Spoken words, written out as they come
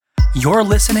You're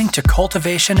listening to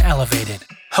Cultivation Elevated,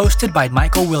 hosted by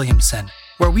Michael Williamson,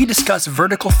 where we discuss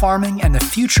vertical farming and the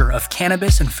future of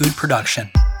cannabis and food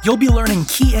production. You'll be learning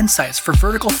key insights for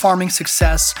vertical farming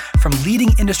success from leading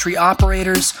industry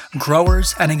operators,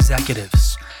 growers, and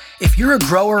executives. If you're a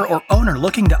grower or owner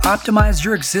looking to optimize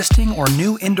your existing or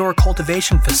new indoor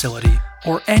cultivation facility,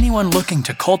 or anyone looking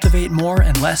to cultivate more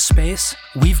in less space,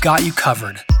 we've got you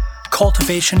covered.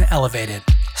 Cultivation Elevated,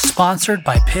 sponsored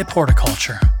by Pip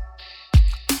Horticulture.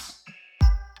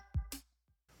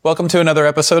 Welcome to another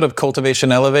episode of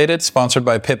Cultivation Elevated, sponsored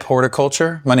by Pip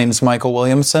Horticulture. My name is Michael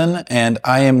Williamson, and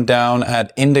I am down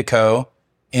at Indico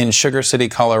in Sugar City,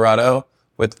 Colorado,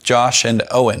 with Josh and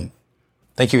Owen.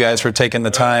 Thank you guys for taking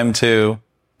the time to,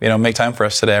 make time for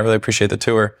us today. I really appreciate the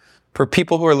tour. For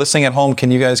people who are listening at home, can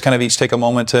you guys kind of each take a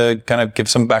moment to kind of give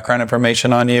some background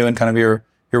information on you and kind of your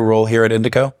role here at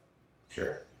Indico?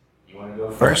 Sure. You want to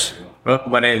go first? Well,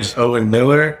 my name is Owen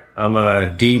Miller. I'm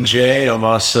a DJ. I'm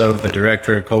also the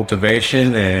director of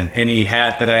cultivation and any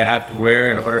hat that I have to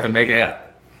wear in order to make it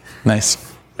happen.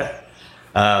 Nice.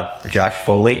 Josh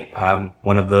Foley. I'm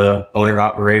one of the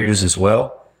owner-operators as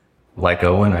well. Like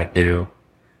Owen, I do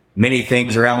many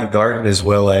things around the garden as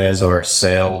well as our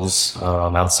sales,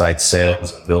 outside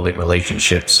sales, building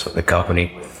relationships with the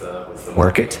company, with the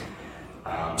market.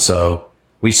 So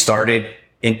we started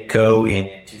Indico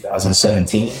in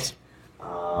 2017.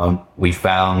 We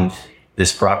found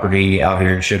this property out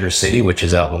here in Sugar City, which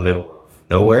is out in the middle of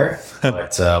nowhere.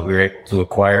 But we were able to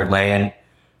acquire land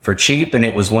for cheap, and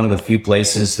it was one of the few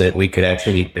places that we could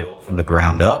actually build from the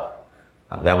ground up.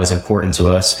 That was important to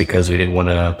us because we didn't want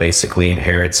to basically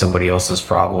inherit somebody else's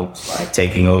problems by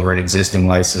taking over an existing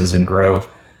license and grow.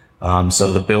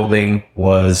 So the building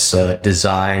was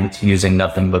designed using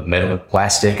nothing but metal and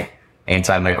plastic,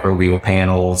 antimicrobial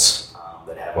panels,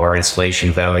 our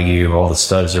insulation value, all the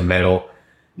studs are metal,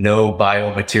 no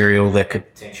biomaterial that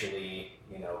could potentially,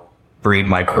 breed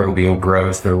microbial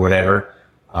growth or whatever.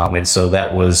 And so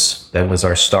that was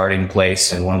our starting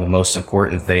place. And one of the most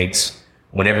important things,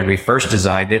 whenever we first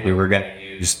designed it, we were going to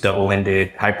use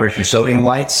double-ended high-pressure sodium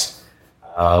lights.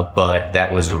 But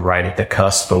that was right at the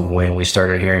cusp of when we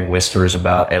started hearing whispers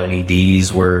about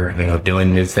LEDs were,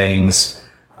 doing new things.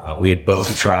 We had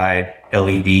both tried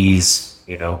LEDs,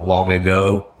 long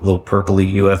ago, little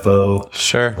purpley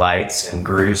UFO lights, and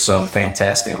grew some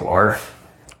fantastic art.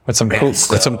 With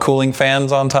some cooling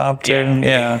fans on top too.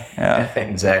 Yeah.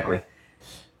 Exactly.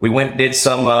 We went and did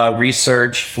some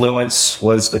research. Fluence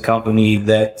was the company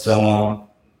that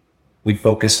we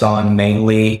focused on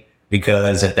mainly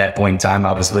because at that point in time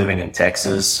I was living in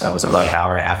Texas. I was about an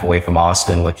hour and a half away from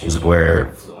Austin, which is where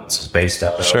Fluence is based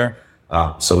out of. Sure.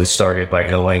 So we started by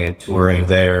going and touring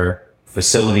their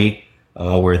facility.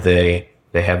 Where they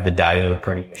have the diode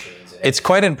printing machines. It's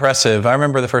quite impressive. I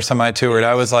remember the first time I toured,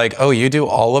 I was like, oh, you do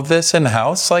all of this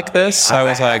in-house like this? I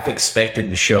was like... expected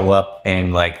to show up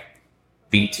and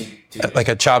be like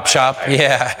a chop shop?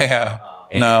 Yeah.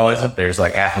 No, there's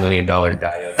like $500,000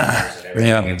 diodes and everything.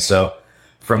 Yeah. And so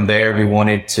from there, we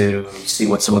wanted to see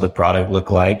what some of the product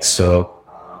looked like. So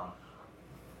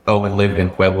Owen lived in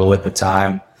Pueblo at the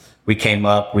time. We came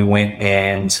up, we went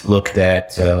and looked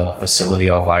at a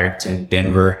facility off Ironton,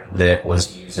 Denver, that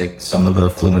was using some of the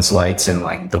Fluence lights,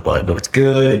 and the bud looked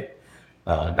good.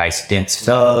 Nice dense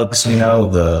stubs,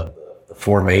 the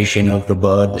formation of the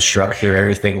bud, the structure,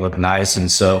 everything looked nice.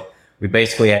 And so we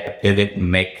basically had to pivot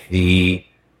and make the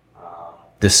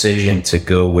decision to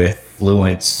go with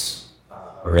Fluence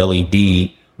or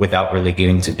LED without really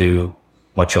getting to do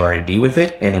much R&D with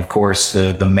it. And of course,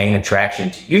 the main attraction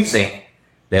to using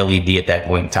the LED at that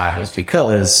point in time was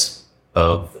because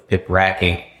of the pip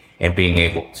racking and being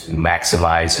able to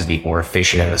maximize and be more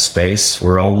efficient in the space.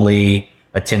 We're only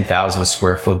a 10,000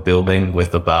 square foot building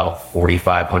with about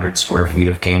 4,500 square feet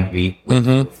of canopy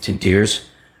with 2 tiers.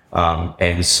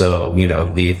 And so,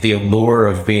 the allure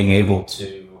of being able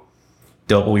to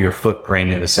double your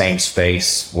footprint in the same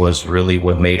space was really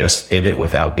what made us pivot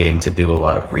without getting to do a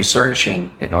lot of research and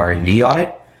R&D on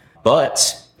it.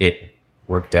 But it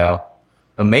worked out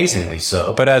amazingly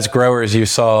so. But as growers, you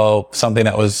saw something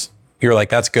you're like,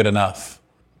 that's good enough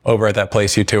over at that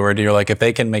place you toured. You're like, if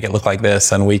they can make it look like this,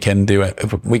 then we can do it.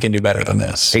 We can do better than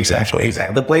this. Exactly.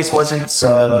 The place wasn't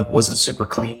super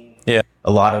clean. Yeah.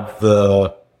 A lot of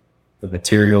the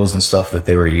materials and stuff that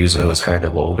they were using was kind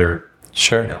of older.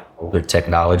 Sure. Older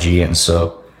technology. And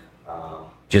so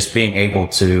just being able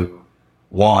to,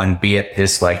 one, be at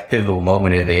this pivotal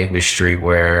moment in the industry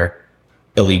where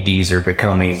LEDs are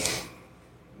becoming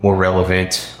more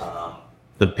relevant.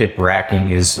 The pip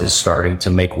racking is starting to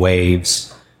make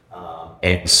waves.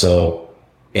 And so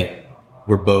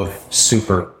we're both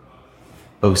super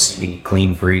OCD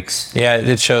clean freaks. Yeah,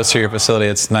 it shows through your facility.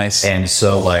 It's nice. And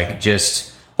so like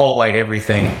just all white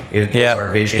everything is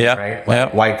our vision, right?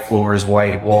 Like white floors,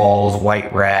 white walls,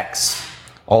 white racks,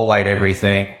 all white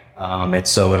everything. And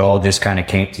so it all just kind of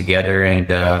came together. And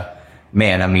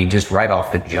man, I mean, just right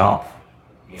off the jump,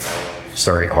 you know,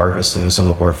 started harvesting some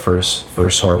of our first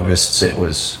harvests. It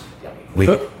was we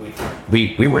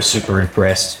were super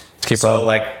impressed. So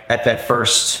like at that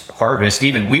first harvest,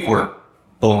 even we were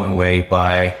blown away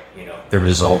by the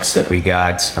results that we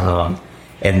got.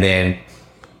 And then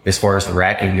as far as the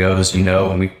racking goes,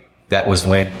 that was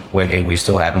when and we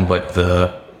still have them, but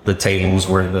the tables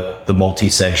were the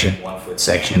multi-section 1 foot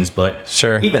sections, but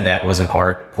even that wasn't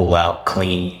hard to pull out,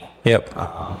 clean,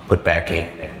 put back in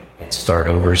and start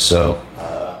over. So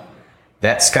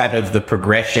that's kind of the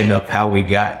progression of how we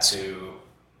got to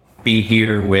be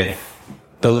here with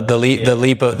the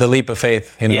leap of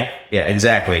faith. Yeah,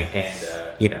 exactly. And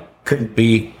couldn't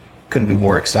be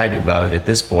more excited about it at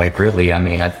this point, really. I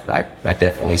mean, I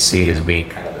definitely see it as being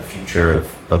kind of the future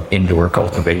of indoor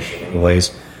cultivation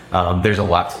anyways. There's a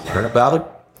lot to learn about it.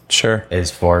 Sure.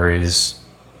 As far as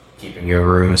keeping your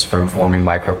rooms from forming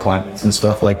microclimates and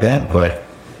stuff like that. But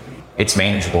it's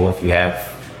manageable if you have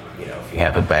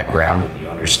a background and you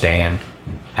understand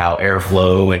how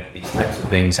airflow and these types of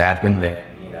things happen, then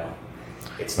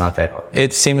it's not that hard.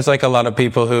 It seems like a lot of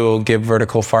people who give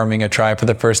vertical farming a try for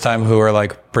the first time who are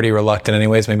like pretty reluctant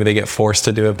anyways, maybe they get forced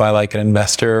to do it by like an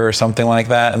investor or something like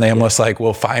that, and they almost like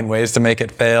will find ways to make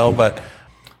it fail. But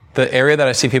the area that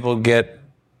I see people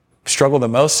struggle the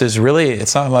most is really,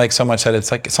 it's not like so much that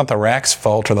it's not the rack's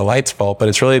fault or the light's fault, but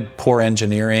it's really poor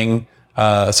engineering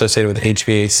associated with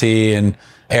HVAC and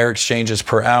air exchanges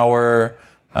per hour.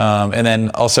 And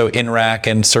then also in rack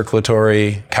and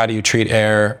circulatory, how do you treat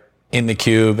air in the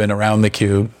cube and around the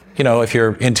cube? If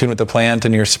you're in tune with the plant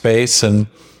and your space and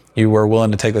you were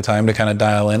willing to take the time to kind of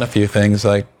dial in a few things,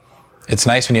 like it's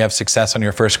nice when you have success on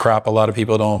your first crop. A lot of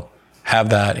people don't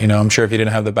have that. I'm sure if you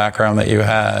didn't have the background that you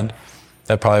had,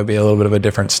 that'd probably be a little bit of a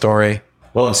different story.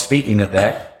 Well, and speaking of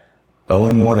that,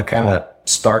 Owen, you want to kind of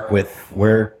start with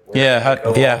where how'd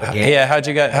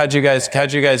you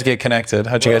guys get connected?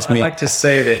 How'd you guys meet? I'd like to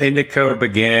say that Indico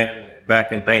began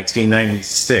back in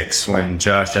 1996 when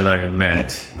Josh and I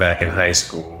met back in high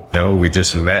school. We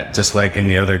just met just like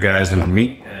any other guys would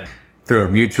meet through a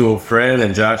mutual friend,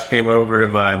 and Josh came over to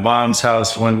my mom's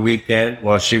house one weekend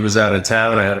while she was out of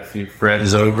town. I had a few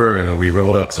friends over and we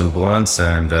rolled up some blunts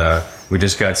and we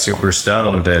just got super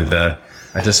stoned, and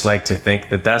I just like to think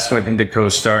that that's when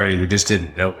Indico started. We just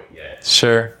didn't know it yet.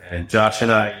 Sure. And Josh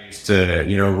and I used to,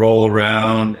 roll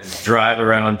around and drive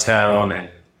around town and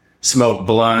smoke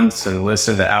blunts and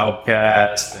listen to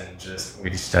Outkast, and we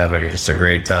just have a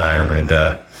great time. And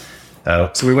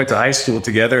so we went to high school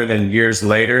together, and then years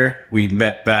later we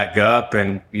met back up,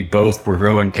 and we both were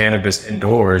growing cannabis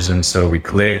indoors, and so we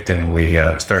clicked and we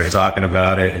started talking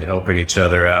about it and helping each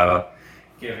other out,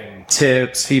 giving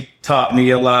tips. He taught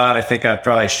me a lot. I think I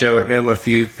probably showed him a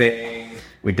few things.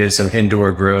 We did some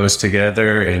indoor grows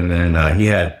together, and then he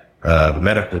had a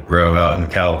medical grow out in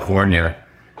California,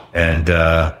 and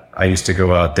I used to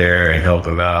go out there and help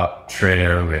him out,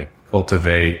 trim and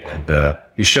cultivate, and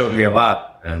he showed me a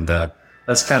lot, and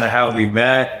that's kind of how we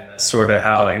met, and that's sort of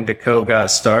how Indico got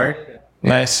started.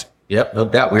 Nice. Yep, no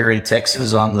doubt. We were in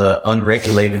Texas on the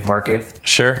unregulated market.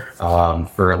 Sure.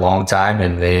 For a long time,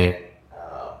 and then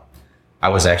I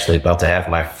was actually about to have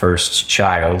my first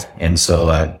child, and so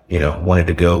I, wanted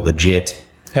to go legit.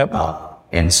 Yep.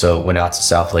 And so went out to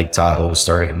South Lake Tahoe,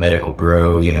 started a medical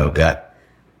grow.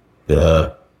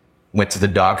 Went to the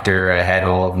doctor. I had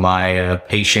all of my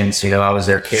patients. I was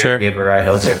their caregiver. Sure. I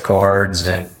held their cards,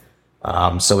 and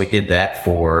so we did that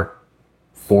for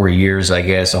 4 years, I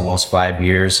guess, almost 5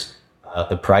 years.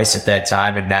 The price at that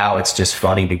time, and now it's just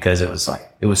funny because it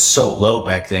was so low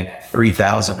back then,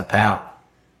 $3,000 a pound.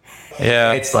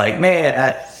 Yeah, it's like, man,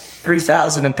 at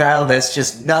 $3,000 a pound, that's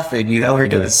just nothing. We're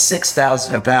doing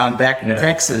 $6,000 a pound back in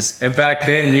Texas. And back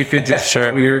then, you could just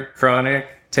clear chronic,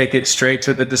 take it straight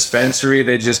to the dispensary.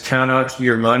 They just count out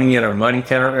your money in a money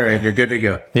counter, and you're good to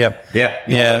go. Yep.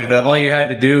 Yeah. All you had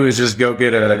to do is just go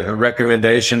get a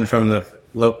recommendation from the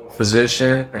local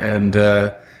physician and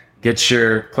get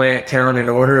your plant count in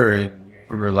order, and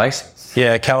you were licensed.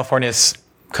 Yeah, California's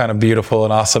kind of beautiful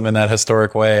and awesome in that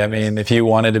historic way. I mean, if you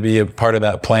wanted to be a part of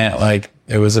that plant, like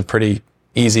it was a pretty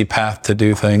easy path to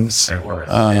do things. It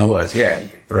was. Yeah. You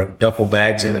could throw duffel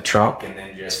bags in the trunk and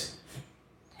then just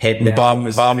head down.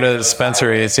 Bomb to the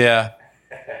dispensaries. Yeah.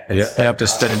 You have to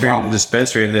step through the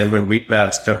dispensary, and then when weed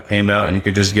mats stuff came out, and you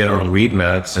could just get on weed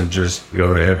mats and just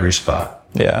go to every spot.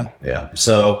 Yeah. Yeah.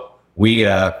 So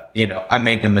I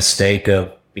made the mistake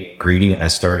of being greedy, and I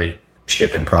started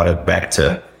shipping product back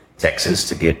to Texas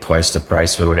to get twice the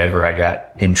price or whatever. I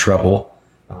got in trouble.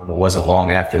 It wasn't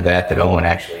long after that Owen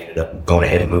actually ended up going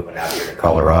ahead and moving out here to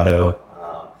Colorado.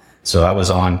 So I was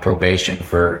on probation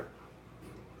for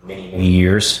many, many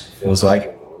years, it was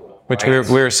like. Which we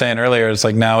were saying earlier, is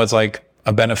like now it's like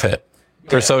a benefit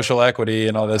for social equity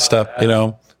and all this stuff,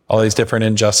 all these different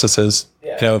injustices.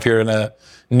 If you're in a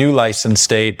new license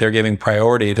state, they're giving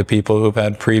priority to people who've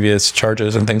had previous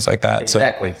charges and things like that.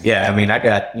 Exactly. So, yeah. I mean, I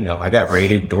got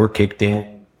raided, door kicked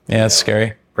in. Yeah, it's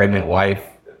scary. Pregnant wife,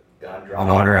 gun drawn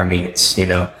on her. I mean, it's,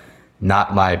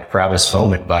 not my proudest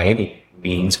moment by any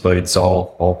means, but it's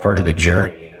all part of the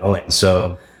journey, And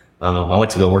so, I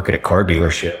went to go work at a car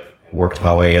dealership, worked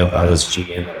my way up. I was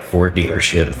GM at a Ford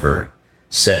dealership for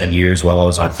 7 years while I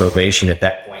was on probation. At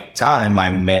that point in time,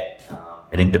 I met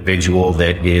an individual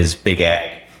that is big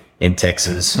ag in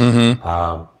Texas.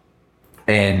 Mm-hmm.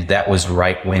 And that was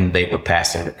right when they were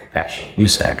passing the Compassionate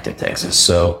Use Act in Texas.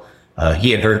 So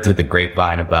he had heard through the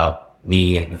grapevine about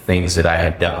me and the things that I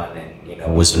had done,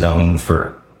 and was known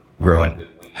for growing,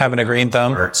 having a green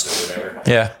thumb.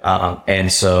 Yeah.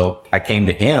 And so I came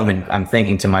to him, and I'm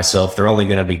thinking to myself, they're only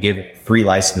going to be giving 3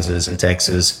 licenses in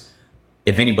Texas.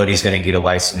 If anybody's going to get a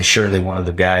license, surely one of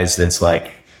the guys that's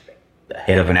like the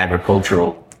head of an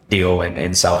agricultural deal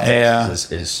in South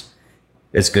Texas is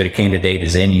as good a candidate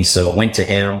as any. So I went to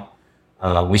him.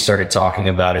 We started talking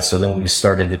about it. So then we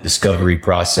started the discovery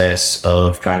process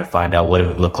of trying to find out what it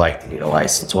would look like to get a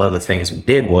license. One of the things we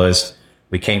did was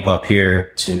we came up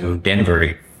here to Denver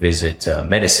to visit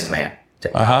Medicine Man.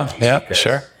 Yeah,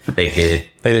 sure. They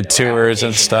did tours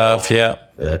and stuff. Yeah.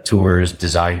 Tours,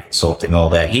 design consulting, all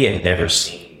that. He had never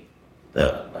seen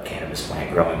a cannabis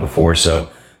plant growing before. So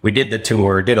we did the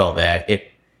tour, did all that.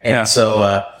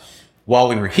 So while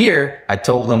we were here, I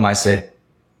told him, I said,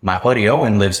 my buddy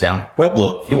Owen lives down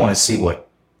Pueblo. If you want to see what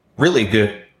really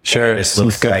good this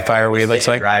looks good like, fireweed looks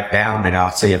like, drive down and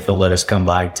I'll see if they'll let us come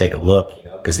by and take a look,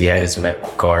 because he had his medical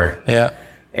card. Yeah.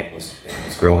 And was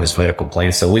growing his medical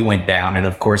plant. So we went down, and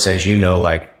of course, as you know,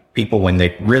 like people, when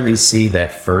they really see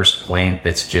that first plant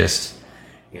that's just,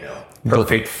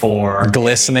 perfect form,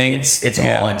 glistening, it's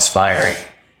all inspiring.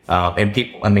 And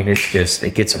people, I mean, it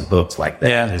gets them booked like that.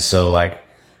 Yeah. And so like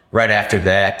right after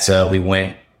that, we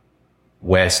went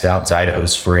west out to Idaho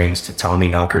Springs to Tommy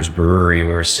Knocker's brewery.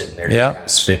 We were sitting there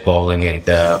spitballing,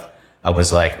 and I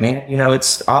was like, man,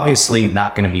 it's obviously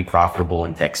not going to be profitable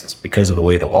in Texas because of the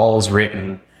way the law is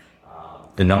written,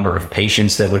 the number of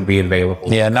patients that would be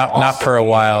available. Yeah, not for a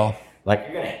while. Like,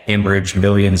 you're going to hemorrhage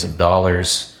millions of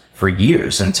dollars for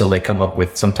years until they come up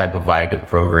with some type of viable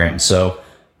program. So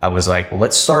I was like, well,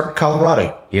 let's start in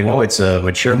Colorado. It's a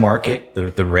mature market.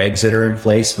 The regs that are in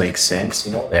place make sense.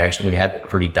 They actually have it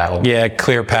pretty dialed. Yeah,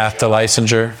 clear path to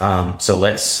licensure. So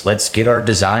let's get our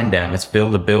design down. Let's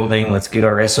build a building. Let's get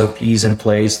our SOPs in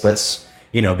place. Let's,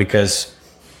 because,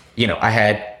 I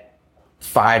had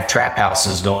 5 trap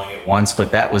houses going at once,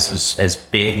 but that was as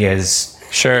big as.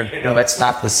 Sure. That's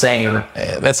not the same.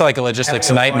 That's like a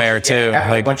logistics nightmare too. Having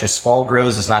like a bunch of small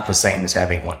grows is not the same as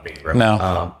having one big grow.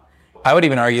 No. I would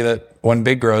even argue that one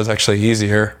big grow is actually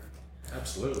easier.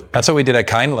 Absolutely. That's what we did at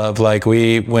Kind Love. Like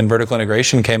when vertical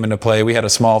integration came into play, we had a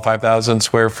small 5,000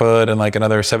 square foot and like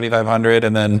another 7,500,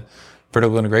 and then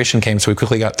vertical integration came, so we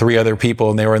quickly got 3 other people,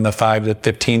 and they were in the 5,000 to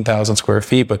 15,000 square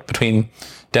feet. But between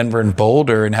Denver and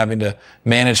Boulder, and having to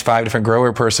manage 5 different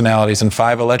grower personalities and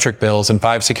 5 electric bills and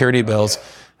 5 security bills,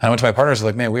 I went to my partners,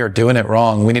 like, man, we are doing it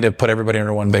wrong. We need to put everybody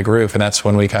under one big roof. And that's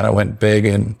when we kind of went big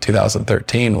in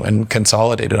 2013 and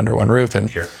consolidated under one roof and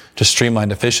just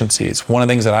streamlined efficiencies. One of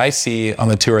the things that I see on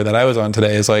the tour that I was on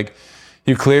today is like,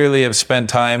 you clearly have spent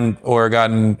time or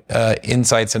gotten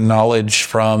insights and knowledge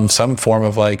from some form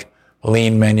of like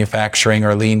lean manufacturing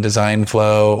or lean design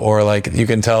flow, or like you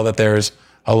can tell that there's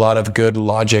a lot of good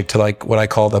logic to like what I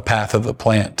call the path of the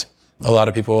plant. A lot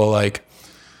of people will like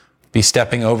be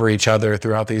stepping over each other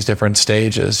throughout these different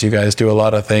stages. You guys do a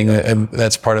lot of things, and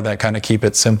that's part of that kind of keep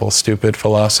it simple, stupid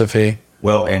philosophy.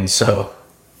 Well, and so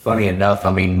funny enough,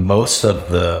 I mean, most of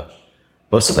the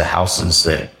houses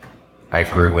that I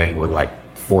grew in were like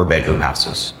 4-bedroom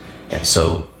houses. And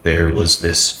so there was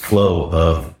this flow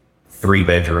of 3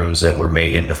 bedrooms that were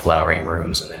made into flowering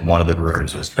rooms. And then one of the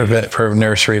rooms was for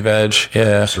nursery veg.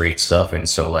 Yeah. Nursery stuff. And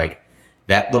so like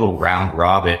that little round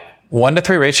robin,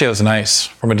 1-to-3 ratio is nice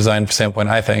from a design standpoint,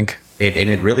 I think.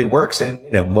 It really works. And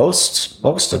most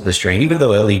of the strain, even though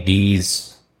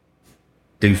LEDs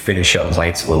do finish up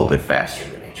plants a little bit faster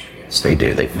than HPS, they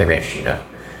do. They finish,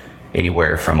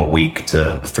 anywhere from a week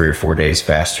to 3 or 4 days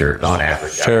faster on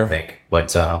average, I would think.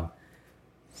 But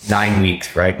 9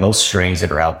 weeks, right? Most strains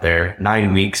that are out there,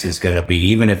 9 weeks is going to be,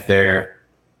 even if they're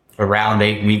around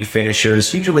 8-week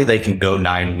finishers, usually they can go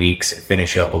 9 weeks and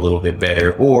finish up a little bit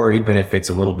better. Or even if it's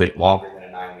a little bit longer than a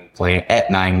 9-week plant,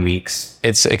 at 9 weeks,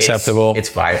 It's acceptable. It's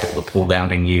viable to pull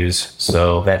down and use.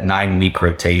 So that 9-week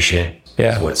rotation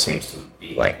is what seems to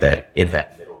be like that in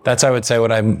that middle. That's, I would say,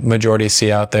 what I majority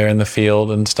see out there in the field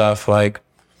and stuff. Like,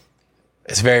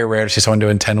 it's very rare to see someone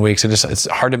doing 10 weeks. It's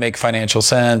hard to make financial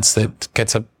sense. It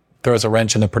throws a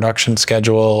wrench in the production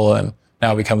schedule, and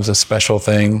now it becomes a special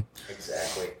thing.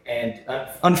 Exactly. And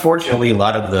unfortunately, a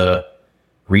lot of the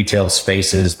retail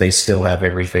spaces, they still have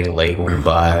everything labeled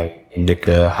by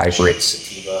indica, hybrid,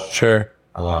 sativa. Sure.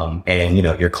 And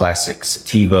your classic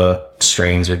sativa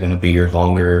strains are going to be your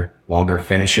longer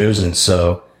finishers. And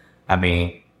so, I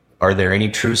mean, are there any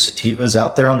true sativas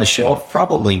out there on the shelf?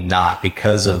 Probably not,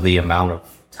 because of the amount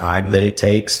of time that it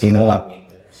takes. I mean,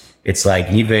 it's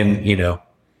like even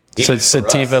So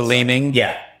sativa leaning.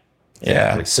 Yeah.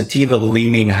 Yeah. Sativa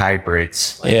leaning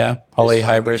hybrids. Yeah. Poly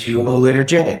hybrids. A little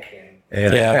energetic.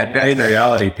 Yeah. In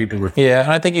reality, people were. Yeah.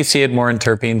 And I think you see it more in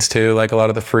terpenes too. Like a lot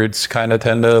of the fruits kind of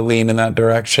tend to lean in that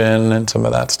direction and some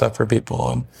of that stuff for people.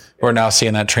 And we're now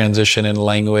seeing that transition in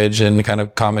language and kind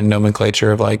of common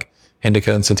nomenclature of like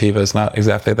indica and sativa is not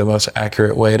exactly the most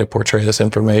accurate way to portray this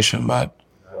information, but.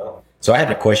 So I have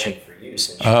a question for you.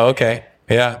 Oh, okay.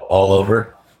 Yeah. All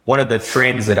over. One of the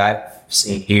trends that I've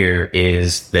seen here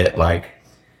is that, like,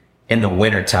 in the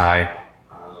wintertime,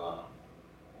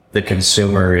 the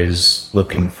consumer is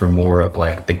looking for more of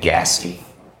like the gassy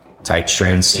type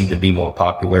strains seem to be more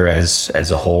popular as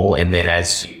a whole. And then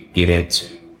as you get into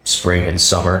spring and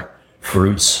summer,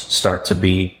 fruits start to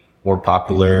be more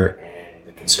popular and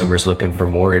the consumer's looking for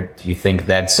more. Do you think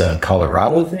that's a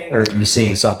Colorado thing, or are you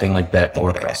seeing something like that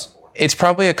more across? It's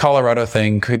probably a Colorado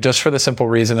thing, just for the simple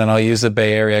reason, and I'll use the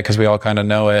Bay Area because we all kind of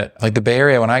know it. Like the Bay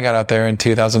Area, when I got out there in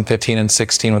 2015 and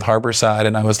 16 with Harborside,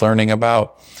 and I was learning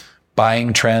about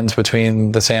buying trends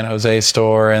between the San Jose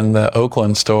store and the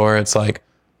Oakland store, it's like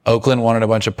Oakland wanted a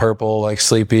bunch of purple, like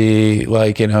sleepy,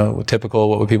 like, typical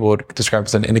what people would describe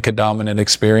as an indica dominant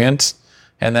experience.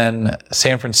 And then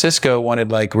San Francisco wanted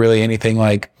like really anything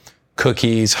like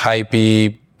cookies,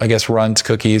 hypey, I guess Runts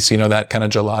cookies, that kind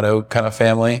of gelato kind of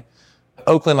family.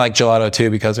 Oakland liked gelato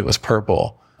too because it was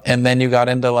purple. And then you got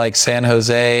into like San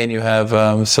Jose and you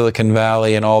have Silicon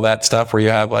Valley and all that stuff where you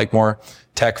have like more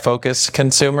tech focused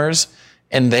consumers.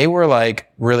 And they were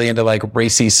like really into like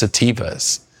racy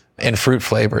sativas and fruit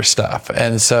flavor stuff.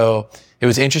 And so it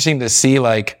was interesting to see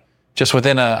like just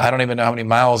within I don't even know how many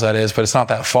miles that is, but it's not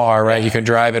that far, right? You can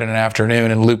drive it in an afternoon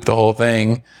and loop the whole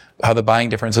thing, how the buying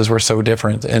differences were so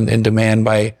different in demand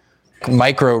by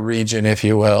micro region, if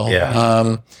you will.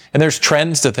 Yeah. And there's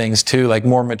trends to things too, like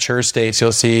more mature states,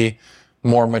 you'll see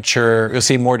more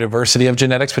diversity of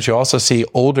genetics, but you also see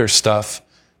older stuff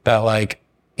that like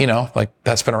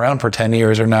that's been around for 10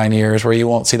 years or 9 years where you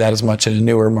won't see that as much in a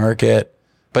newer market.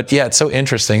 But yeah, it's so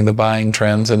interesting, the buying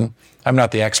trends. And I'm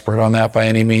not the expert on that by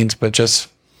any means, but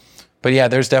yeah,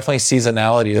 there's definitely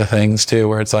seasonality to things too,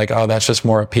 where it's like, oh, that's just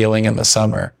more appealing in the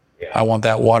summer. Yeah. I want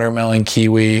that watermelon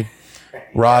kiwi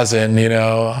rosin,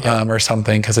 or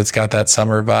something, because it's got that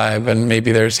summer vibe, and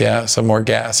maybe there's some more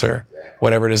gas or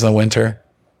whatever it is in the winter.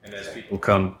 And as people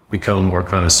become more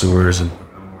connoisseurs and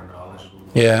more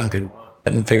knowledgeable,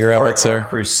 and figure out what's there.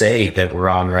 Crusade that we're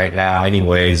on right now,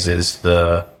 anyways, is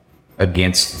the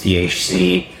against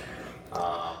THC.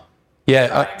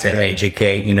 To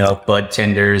educate, bud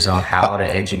tenders on how to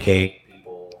educate.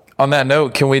 On that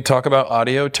note, can we talk about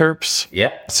audio terps?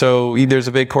 Yeah. So there's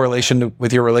a big correlation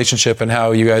with your relationship and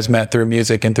how you guys met through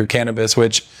music and through cannabis,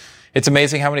 which it's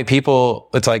amazing how many people,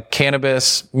 it's like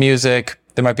cannabis, music.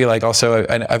 There might be like also,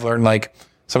 I've learned like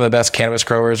some of the best cannabis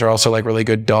growers are also like really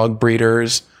good dog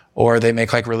breeders, or they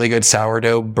make like really good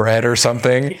sourdough bread or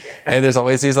something. And there's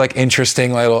always these like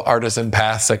interesting little artisan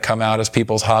paths that come out as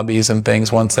people's hobbies and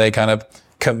things once they kind of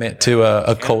commit to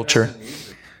a culture.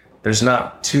 There's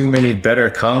not too many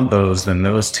better combos than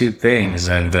those two things.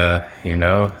 And,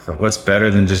 what's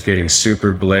better than just getting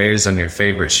super blazed on your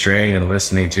favorite strain and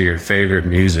listening to your favorite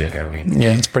music? I mean,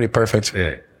 yeah, it's pretty perfect.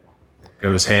 It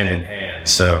goes hand in hand.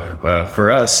 So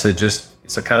for us,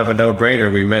 it's a kind of a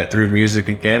no-brainer. We met through music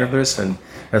and cannabis, and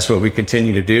that's what we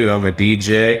continue to do. I'm a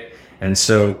DJ. And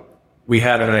so we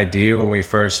had an idea when we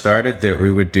first started that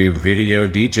we would do video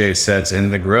DJ sets in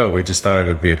the grow. We just thought it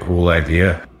would be a cool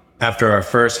idea. After our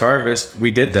first harvest,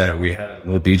 we did that. We had a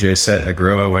little DJ set in the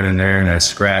grow. I went in there and I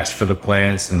scratched for the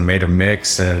plants and made a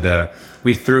mix. And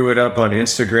we threw it up on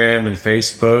Instagram and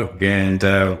Facebook. And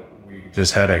we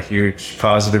just had a huge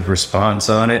positive response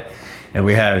on it. And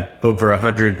we had over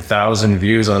 100,000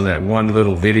 views on that one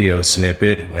little video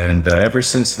snippet. And ever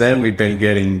since then, we've been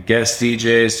getting guest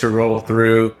DJs to roll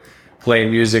through, play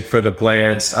music for the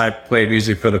plants. I play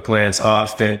music for the plants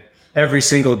often. Every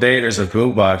single day, there's a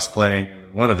boombox playing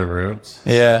in one of the rooms.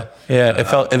 Yeah.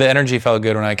 The energy felt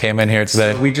good when I came in here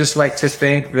today. We just like to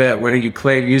think that when you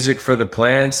play music for the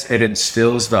plants, it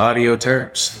instills the audio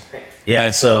terms.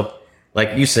 Yeah. So,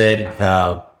 like you said,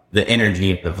 the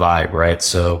energy, the vibe, right?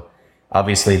 So,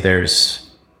 obviously,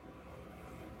 there's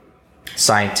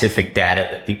scientific data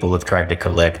that people have tried to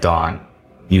collect on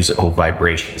musical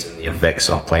vibrations and the effects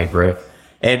on plant growth.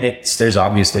 And there's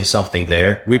obviously something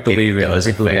there. We believe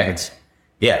it.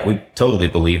 Yeah, we totally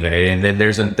believe in it. And then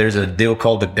there's a deal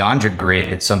called the Ganja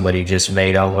Grid that somebody just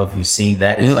made. I don't know if you've seen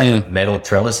that. It's like a metal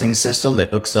trellising system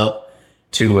that hooks up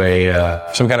to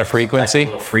a some kind of frequency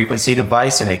frequency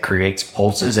device, and it creates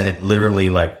pulses, and it literally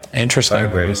interesting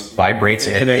vibrates,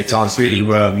 and it's on speed.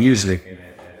 Music.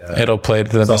 It'll play to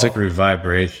the music through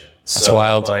vibration. That's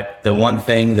wild. But the one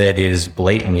thing that is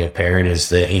blatantly apparent is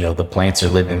that the plants are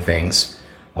living things,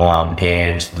 and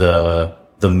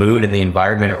the mood and the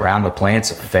environment around the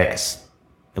plants affects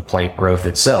the plant growth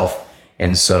itself.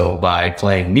 And so by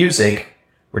playing music,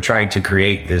 we're trying to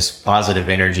create this positive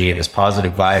energy and this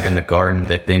positive vibe in the garden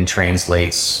that then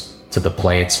translates to the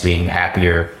plants being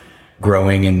happier,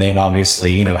 growing. And then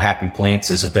obviously, happy plants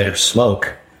is a better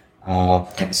smoke.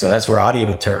 So that's where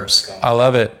audio terms come. I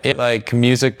love it.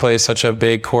 Music plays such a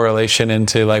big correlation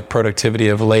into productivity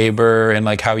of labor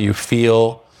and how you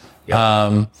feel.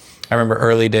 Yep. I remember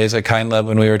early days at Kind Love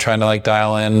when we were trying to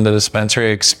dial in the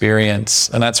dispensary experience,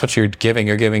 and that's what you're giving.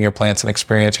 You're giving your plants an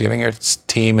experience, you're giving your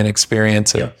team an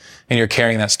experience, and you're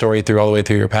carrying that story through all the way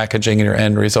through your packaging and your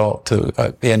end result to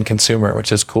the end consumer,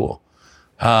 which is cool.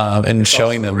 And it's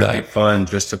showing them really that. Fun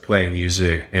just to play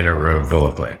music in a room full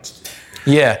of plants.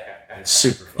 Yeah. It's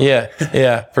super fun.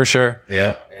 Yeah, for sure.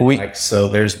 Yeah. So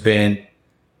there's been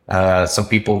some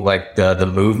people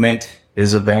the movement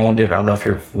is a band. I don't know if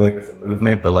you're familiar with the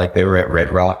movement, but they were at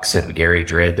Red Rocks, and Gary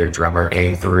Dredd, their drummer,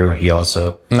 came through. He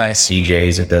also nice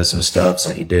DJs and does some stuff.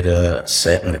 So he did a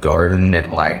set in the garden,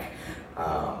 and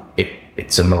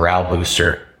it's a morale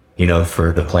booster,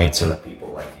 for the plants and the people,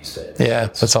 like you said. Yeah,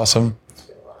 that's awesome. It's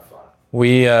been a lot of fun.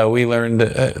 We learned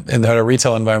in a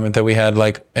retail environment that we had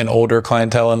an older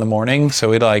clientele in the morning, so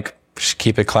we'd just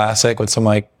keep it classic with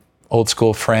some old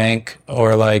school Frank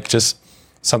or just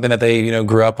something that they,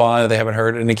 grew up on that they haven't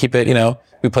heard, and to keep it,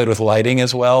 we played with lighting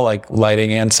as well,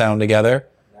 lighting and sound together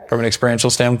from an experiential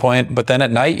standpoint. But then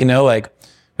at night, we had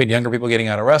younger people getting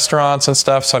out of restaurants and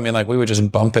stuff. So, we would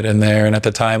just bump it in there. And at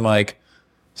the time,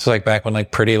 so back when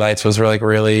Pretty Lights was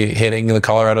really hitting the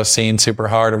Colorado scene super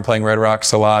hard and playing Red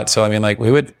Rocks a lot. So,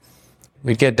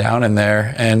 we'd get down in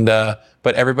there and,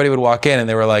 but everybody would walk in and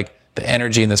they were the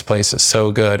energy in this place is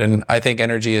so good. And I think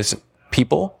energy is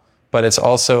people, but it's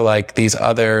also these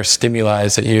other stimuli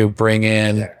that you bring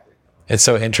in. It's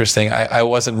so interesting. I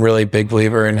wasn't really a big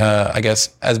believer in, I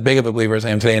guess, as big of a believer as I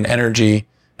am today in energy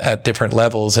at different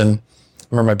levels. And I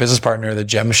remember my business partner, the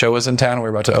Gem Show was in town. We were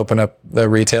about to open up the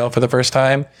retail for the first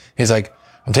time. He's like,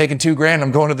 I'm taking $2,000.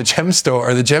 I'm going to the Gem store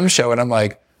or the Gem Show. And I'm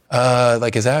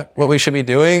is that what we should be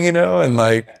doing?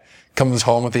 And comes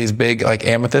home with these big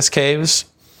amethyst caves.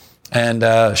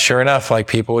 And sure enough,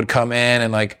 people would come in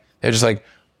and they're just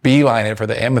beeline it for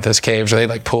the amethyst caves, or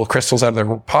they pull crystals out of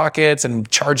their pockets and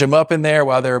charge them up in there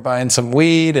while they were buying some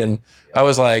weed. And I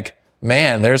was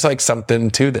man, there's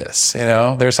something to this,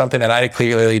 there's something that I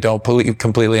clearly don't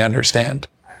completely understand.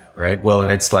 Right. Well,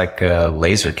 it's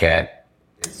Laser Cat.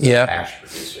 Yeah. Ash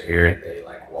producer here. They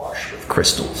wash with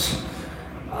crystals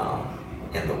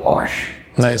in the wash.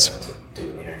 Nice. To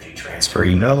do energy transfer.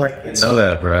 You know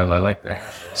that, bro. I like that.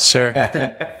 Sure.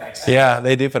 Yeah,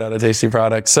 they do put out a tasty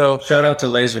product. So shout out to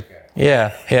Laser Cat.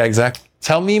 Yeah, exactly.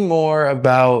 Tell me more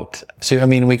about,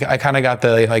 I kind of got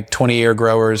the 20-year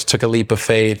growers, took a leap of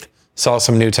faith, saw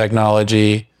some new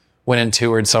technology, went and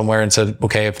toured somewhere and said,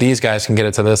 okay, if these guys can get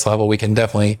it to this level, we can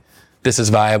definitely, this is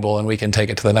viable and we can take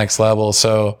it to the next level.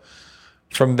 So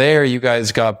from there, you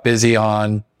guys got busy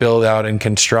on build out and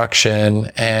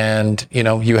construction, and,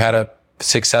 you had a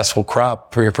successful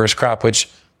crop for your first crop, which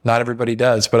not everybody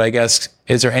does. But I guess,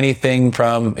 is there anything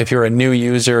from, if you're a new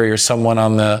user or you're someone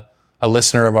on a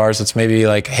listener of ours that's maybe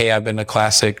hey, I've been a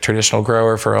classic traditional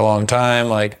grower for a long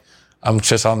time, I'm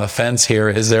just on the fence here.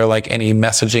 Is there any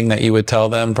messaging that you would tell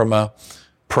them from a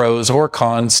pros or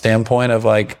cons standpoint of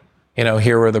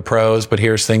here were the pros, but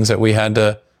here's things that we had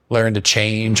to learn to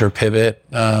change or pivot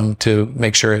to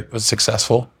make sure it was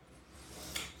successful?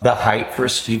 The height for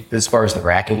as far as the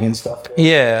racking and stuff.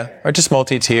 Yeah, or just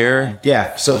multi-tier.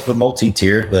 Yeah. So for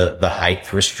multi-tier, the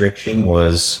height restriction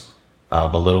was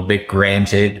a little bit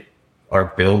granted. Our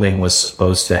building was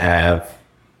supposed to have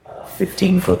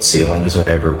 15-foot ceilings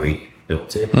whenever we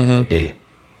built it. We didn't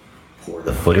pour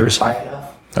the footers high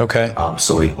enough. Okay.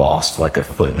 So we lost like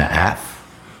 1.5 feet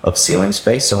of ceiling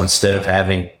space. So instead of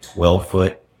having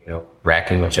 12-foot,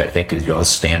 racking, which I think is your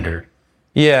standard.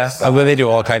 Yeah, I mean, they do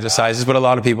all kinds of sizes, but a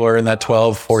lot of people are in that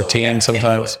 12, 14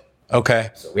 sometimes. Okay.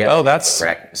 So we have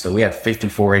So we have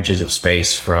 54 inches of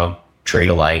space from tray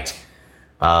to light.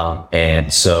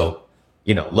 And so,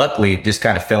 luckily it just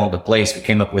kind of fell into place. We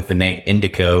came up with the name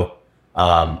Indico.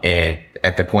 And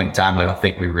at the point in time, I don't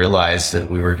think we realized that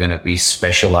we were going to be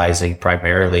specializing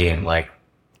primarily in like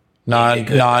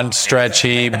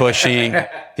non-stretchy, bushy.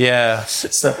 Yeah.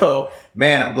 So,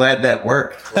 man, I'm glad that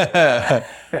worked.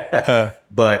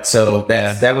 But so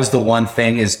that was the one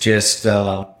thing, is just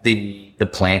the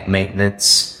plant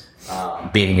maintenance,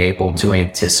 being able to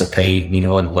anticipate,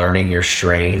 and learning your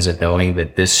strains and knowing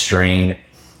that this strain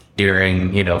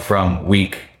during, from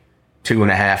week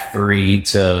 2.5, 3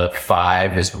 to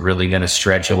 5 is really going to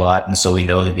stretch a lot. And so we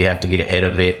know that you have to get ahead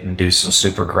of it and do some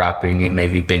super cropping and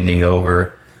maybe bending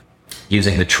over,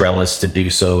 using the trellis to do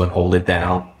so and hold it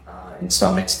down in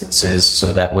some instances.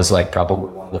 So that was like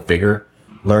probably one of the bigger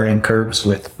learning curves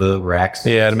with the racks.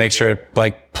 Yeah, to make sure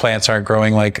like plants aren't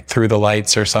growing like through the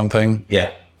lights or something.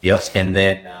 Yeah. Yes. And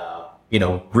then,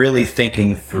 really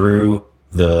thinking through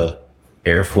the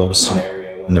airflow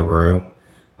scenario in the room,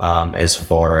 as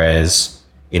far as,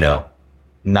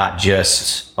 not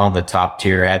just on the top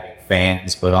tier having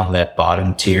fans, but on that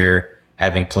bottom tier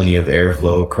having plenty of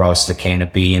airflow across the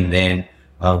canopy. And then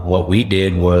what we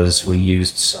did was we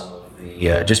used some of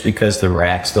the, just because the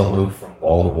racks don't move from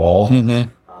wall to wall.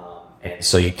 And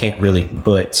so you can't really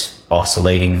put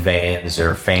oscillating fans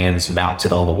or fans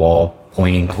mounted on the wall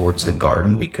pointing towards the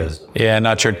garden because... Yeah,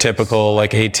 not your typical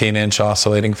like 18-inch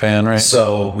oscillating fan, right?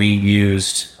 So we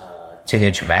used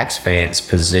 10-inch max fans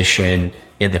positioned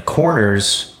in the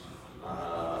corners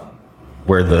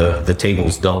where the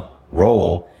tables don't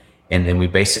roll. And then we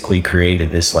basically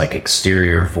created this like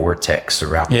exterior vortex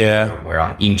around the room, where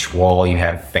on each wall you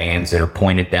have fans that are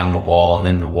pointed down the wall, and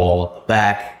then the wall at the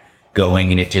back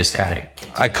going, and it just kind of...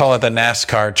 I call it the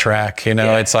NASCAR track,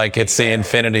 it's like it's the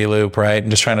infinity loop, right? And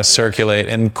just trying to circulate.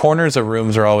 And corners of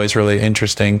rooms are always really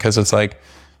interesting because it's like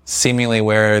seemingly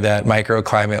where that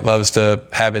microclimate loves to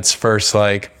have its first,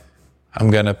 like, I'm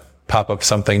going to pop up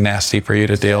something nasty for you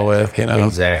to deal with,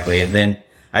 Exactly. And then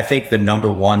I think the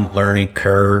number one learning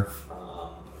curve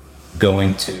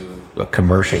going to a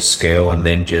commercial scale, and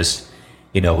then just,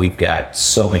 we've got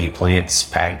so many plants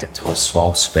packed into a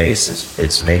small space,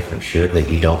 it's making sure that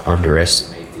you don't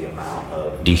underestimate the amount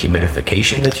of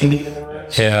dehumidification that you need in the room.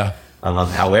 Yeah.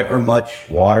 However much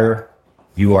water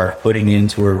you are putting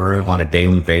into a room on a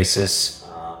daily basis,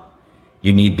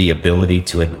 you need the ability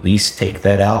to at least take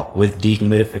that out with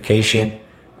dehumidification,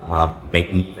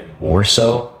 maybe even more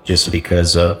so, just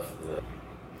because of...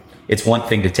 It's one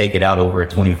thing to take it out over a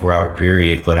 24-hour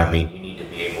period, but you need to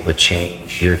be able to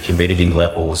change your humidity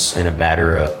levels in a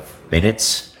matter of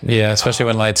minutes. Yeah, especially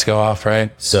when lights go off,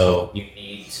 right? So you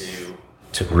need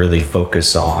to really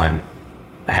focus on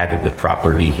having the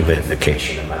proper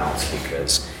dehumidification amounts,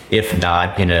 because if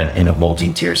not, in a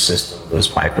multi-tier system, those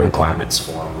microclimates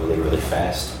form really, really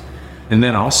fast. And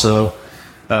then also,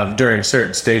 during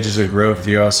certain stages of growth,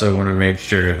 you also want to make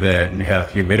sure that you have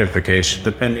humidification,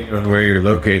 depending on where you're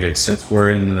located. Since we're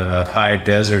in the high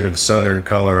desert of southern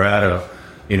Colorado,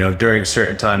 during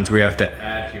certain times we have to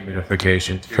add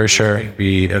humidification. For sure. It can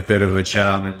be a bit of a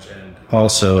challenge. And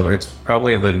also, it's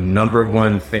probably the number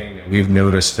one thing that we've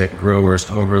noticed that growers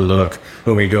overlook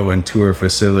when we go and tour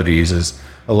facilities is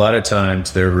a lot of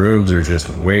times their rooms are just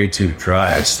way too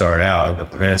dry to start out, and the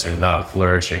plants are not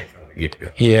flourishing.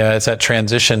 Yeah, it's that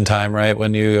transition time, right?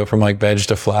 When you go from like veg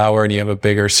to flower and you have a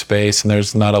bigger space and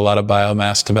there's not a lot of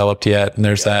biomass developed yet. And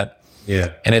there's that.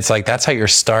 Yeah. And it's like, that's how you're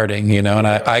starting, and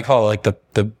I call it like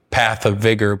the path of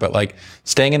vigor, but like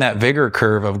staying in that vigor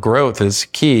curve of growth is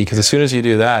key. Cause as soon as you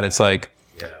do that, it's like,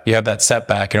 you have that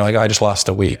setback and you're like, oh, I just lost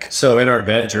a week. So in our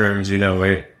bedrooms,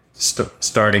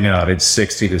 starting out, it's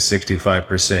 60 to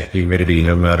 65% humidity,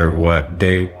 no matter what,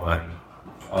 day one,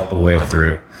 all the way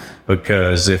through.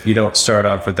 Because if you don't start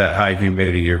off with that high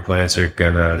humidity, your plants are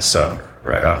gonna suffer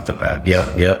right off the bat.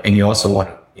 Yeah. And you also want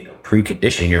to,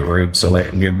 precondition your room. So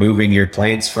when you're moving your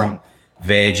plants from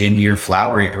veg into your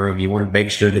flowering room, you want to make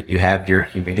sure that you have your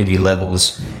humidity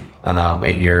levels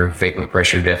and your vapor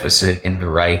pressure deficit in the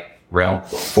right realm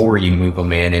before you move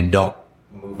them in, and don't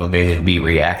move move them in and be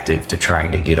reactive to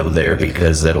trying to get them there,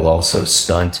 because that'll also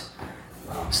stunt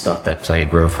that plant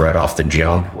growth right off the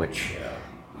jump, which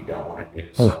you don't want to do.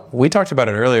 So. We talked about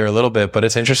it earlier a little bit, but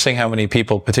it's interesting how many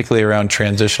people, particularly around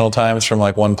transitional times from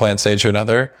like one plant stage to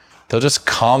another, they'll just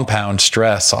compound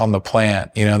stress on the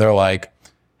plant. You know, they're like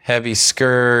heavy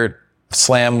skirt,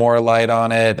 slam more light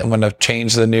on it. I'm going to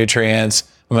change the nutrients.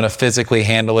 I'm going to physically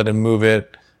handle it and move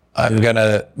it.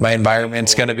 My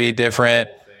environment's going to be different.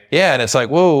 Yeah. And it's like,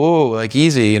 whoa, like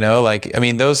easy, you know, like, I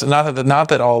mean, those, not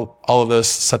that all of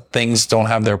those things don't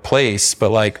have their place, but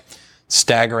like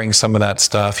staggering some of that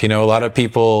stuff, you know, a lot of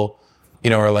people, you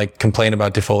know, are like complain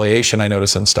about defoliation. I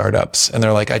notice in startups, and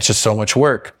they're like, it's just so much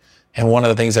work. And one of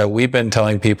the things that we've been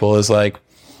telling people is like,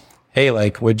 hey,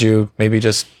 like, what if you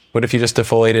just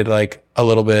defoliated like a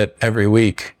little bit every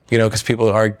week, you know, cause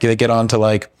they get on to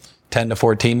like 10 to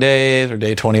 14 days or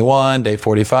day 21, day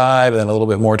 45, and then a little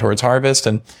bit more towards harvest.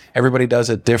 And everybody does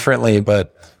it differently.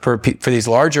 But for these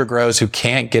larger grows who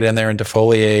can't get in there and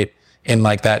defoliate in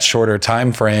like that shorter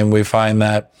time frame, we find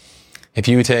that if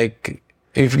you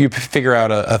figure out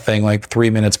a thing like 3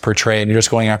 minutes per tray, and you're just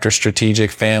going after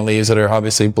strategic fan leaves that are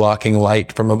obviously blocking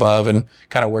light from above and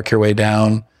kind of work your way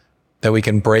down, that we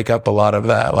can break up a lot of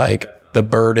that, like the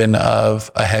burden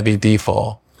of a heavy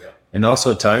defol. And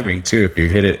also timing too. If you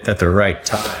hit it at the right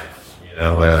time, you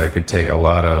know, it could take a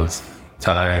lot of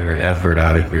time and effort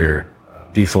out of your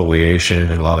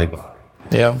defoliation and lollipop.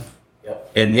 Yeah.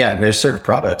 And yeah, there's certain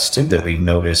products too that we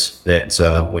notice that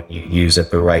when you use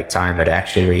at the right time, it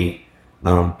actually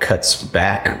cuts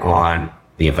back on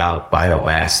the amount of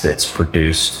biomass that's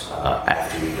produced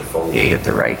after you defoliate at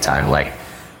the right time. Like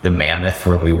the Mammoth,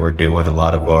 where we were doing a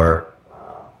lot of our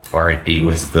R&D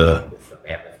with the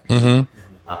Mammoth. Mm-hmm.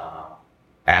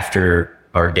 After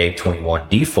our day 21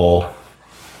 defol,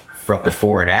 from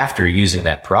before and after using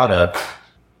that product,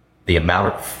 the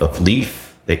amount of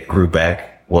leaf that grew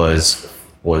back was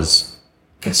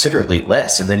considerably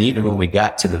less. And then even when we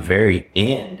got to the very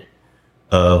end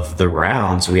of the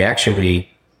rounds, we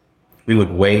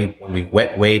would weigh, when we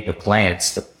wet weighed the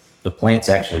plants, the plants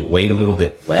actually weighed a little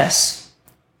bit less.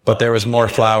 But there was more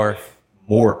flower.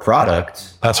 More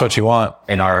product. That's what you want.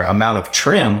 And our amount of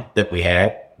trim that we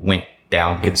had went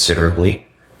down considerably.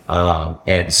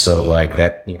 And so like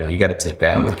that, you know, you got to take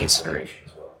that into consideration.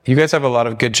 You guys have a lot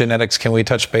of good genetics. Can we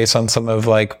touch base on some of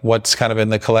like what's kind of in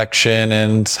the collection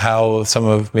and how some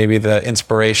of maybe the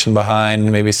inspiration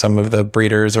behind maybe some of the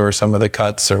breeders or some of the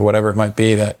cuts or whatever it might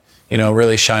be that, you know,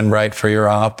 really shine bright for your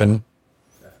op and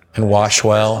wash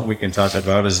well? We can talk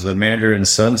about is the Mandarin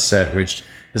Sunset, which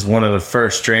is one of the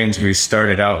first strains we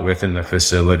started out with in the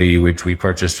facility, which we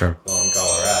purchased from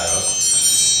Colorado,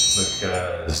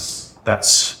 because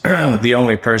that's the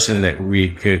only person that we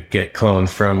could get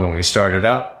clones from when we started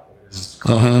out.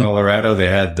 Colorado, they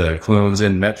had the clones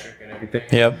in metric and everything.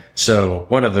 Yep. So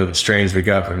one of the strains we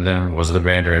got from them was the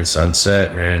Mandarin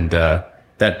Sunset, and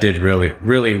that did really,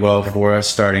 really well for us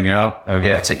starting out.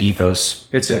 Yeah, it's an Ethos.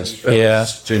 It's a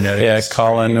genetics. Yeah,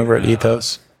 Colin over at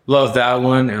Ethos. Love that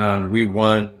one. We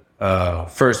won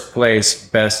first place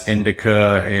Best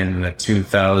Indica in the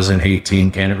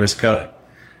 2018 Cannabis Cup.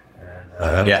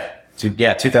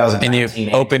 2019. And you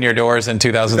open your doors in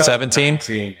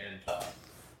 2017?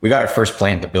 We got our first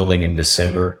plant in the building in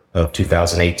December of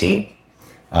 2018.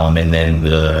 And then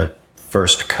the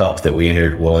first cup that we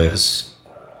entered was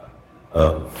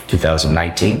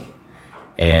 2019.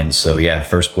 And so, yeah,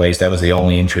 first place, that was the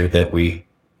only entry that we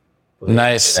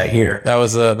nice that year. That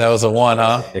was a one,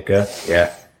 huh?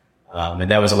 Yeah. And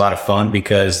that was a lot of fun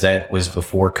because that was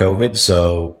before COVID.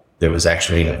 So there was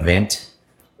actually an event.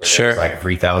 Sure. Like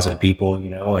 3,000 people, you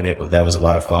know, and that was a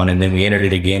lot of fun. And then we entered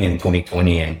it again in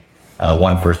 2020 and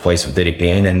won first place with it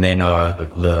again. And then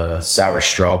the sour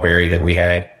strawberry that we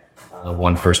had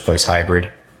won first place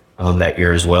hybrid that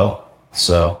year as well.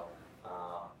 So,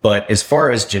 but as far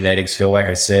as genetics go, like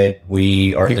I said,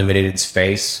 we are limited in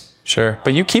space. Sure.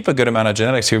 But you keep a good amount of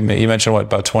genetics. You mentioned what,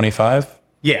 about 25?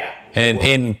 Yeah. And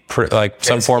in like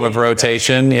some form of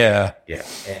rotation. Yeah. Yeah.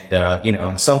 And, you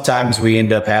know, sometimes we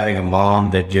end up having a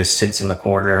mom that just sits in the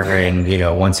corner and, you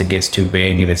know, once it gets too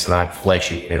big and it's not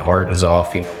fleshy, it hardens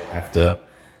off, you know, we'll have to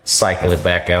cycle it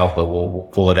back out, but we'll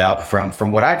pull it out.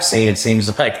 From what I've seen, it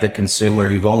seems like the consumer,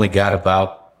 you've only got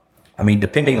about, I mean,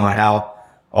 depending on how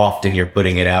often you're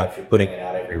putting it out, if you're putting it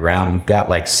out every round, you've got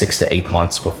like 6 to 8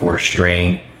 months before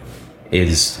strain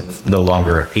is no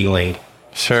longer appealing.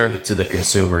 Sure. To the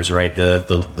consumers, right?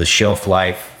 The shelf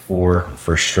life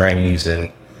for strains and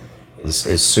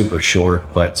is super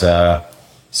short. But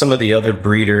some of the other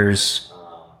breeders,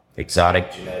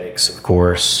 exotic genetics, of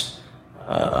course,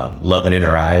 Loving in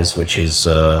Her Eyes, which is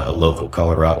a local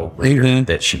Colorado breeder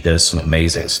that she does some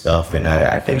amazing stuff. And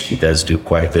I think she does do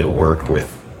quite a bit of work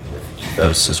with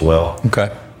those as well.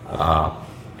 Okay.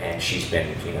 And she's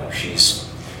been,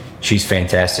 she's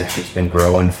fantastic. She's been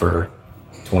growing for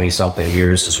 20 something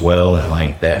years as well. And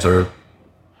like that's her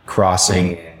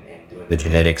crossing and doing the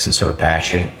genetics is her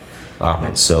passion.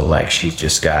 And so like she's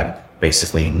just got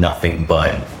basically nothing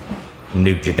but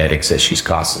new genetics that she's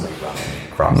constantly running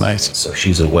across. Nice. So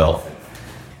she's a wealth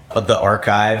of the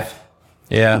archive.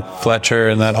 Yeah, Fletcher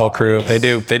and that whole crew.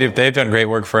 They've done great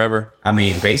work forever. I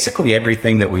mean, basically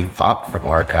everything that we've popped from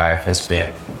archive has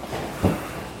been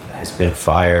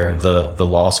fire. The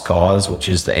Lost Cause, which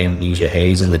is the Amnesia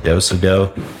Haze and the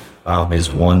Do-So-Do,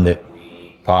 is one that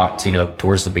we popped,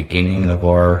 towards the beginning of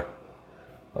our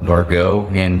go,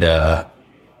 and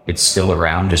it's still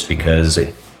around just because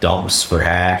it dumps for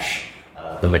hash.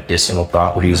 The medicinal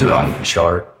properties are on the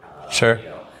chart. Sure.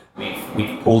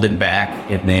 We pulled it back,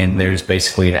 and then there's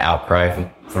basically an outcry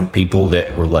from people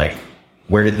that were like,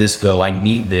 where did this go? I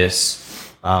need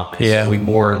this. We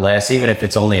more or less, even if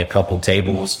it's only a couple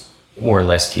tables, more or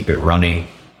less keep it running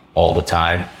all the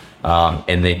time.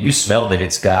 And then you smell that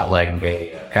it's got like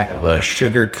a kind of a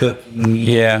sugar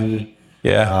cookie.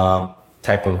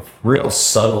 Type of real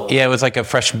subtle. Yeah, it was like a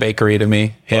fresh bakery to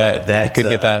me. Yeah, that could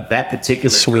get that. That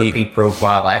particular sweet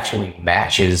profile actually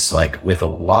matches like with a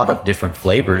lot of different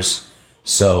flavors.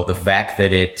 So the fact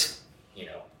that it,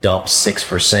 dumps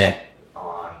 6%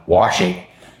 on washing,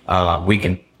 we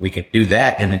can do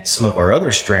that. And then some of our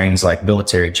other strains like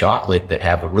Military Chocolate that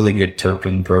have a really good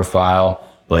terpene profile,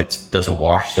 but doesn't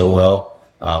wash so well,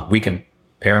 we can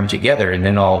pair them together. And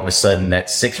then all of a sudden that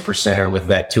 6% with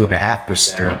that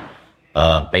 2.5%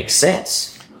 makes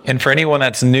sense. And for anyone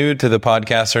that's new to the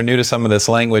podcast or new to some of this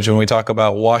language, when we talk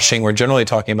about washing, we're generally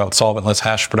talking about solventless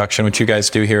hash production, which you guys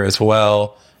do here as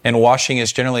well. And washing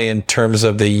is generally in terms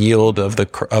of the yield of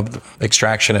the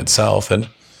extraction itself, and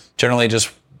generally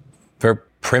just very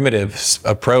primitive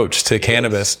approach to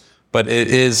cannabis. But it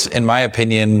is, in my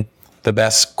opinion, the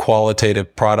best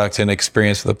qualitative product and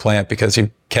experience of the plant, because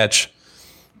you catch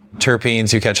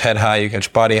terpenes, you catch head high, you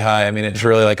catch body high. I mean, it's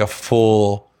really like a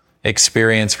full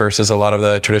experience versus a lot of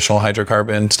the traditional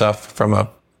hydrocarbon stuff from a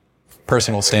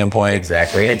personal standpoint.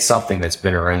 Exactly. It's something that's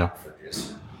been around for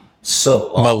just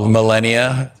so long.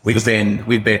 Millennia. We've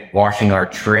been washing our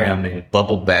trim in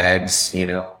bubble bags,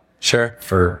 Sure.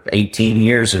 for 18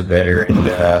 years or better.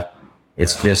 And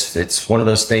it's one of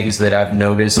those things that I've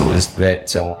noticed is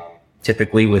that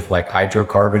typically with like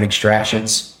hydrocarbon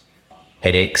extractions,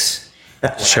 headaches.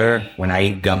 Sure. When I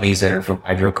eat gummies that are from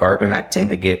hydrocarbon, I tend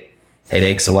to get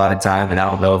headaches a lot of time, and I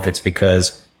don't know if it's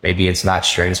because maybe it's not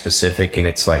strain specific and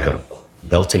it's like a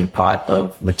melting pot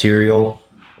of material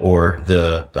or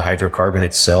the hydrocarbon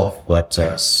itself, but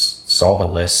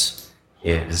solventless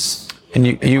is, And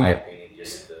in my opinion,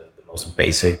 just the most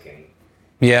basic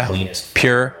and cleanest.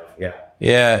 Pure.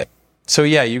 Yeah. So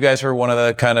you guys were one of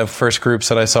the kind of first groups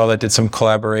that I saw that did some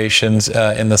collaborations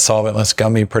in the solventless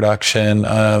gummy production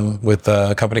with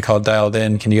a company called Dialed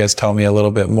In. Can you guys tell me a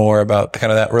little bit more about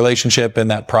kind of that relationship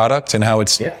and that product and how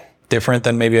it's different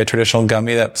than maybe a traditional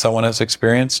gummy that someone has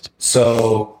experienced?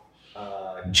 So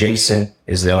Jason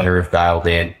is the owner of Dialed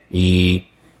In. He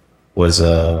was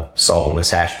a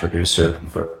solventless hash producer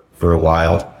for a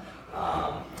while.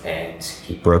 And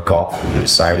he broke off and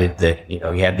decided that, he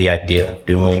had the idea of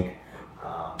doing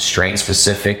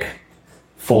strain-specific,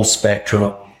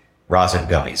 full-spectrum rosin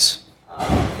gummies.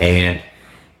 And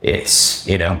it's,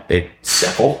 it's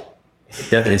simple.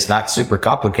 It's not super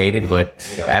complicated, but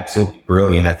absolutely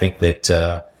brilliant. I think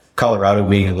that Colorado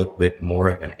being a little bit more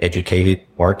of an educated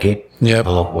market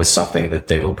was something that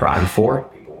they were primed for.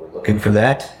 People were looking for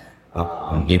that.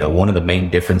 One of the main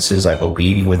differences, I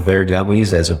believe, with their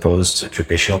gummies as opposed to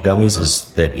traditional gummies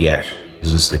is that he actually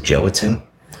uses the gelatin.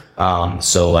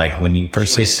 So like when you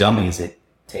purchase gummies, it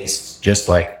tastes just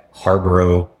like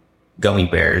Harborough gummy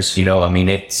bears.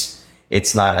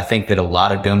 It's not, I think that a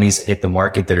lot of gummies hit the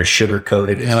market that are sugar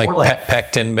coated. Like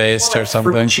pectin based or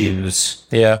something. Fruit juice.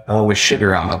 With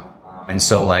sugar on them. And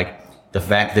so like the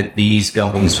fact that these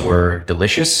gummies were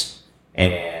delicious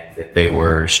and that they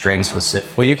were strain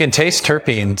specific. Well, you can taste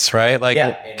terpenes, right?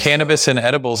 Like cannabis and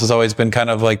edibles has always been kind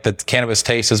of like the cannabis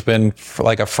taste has been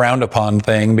like a frowned upon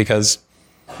thing because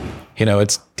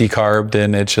it's decarbed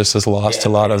and it just has lost a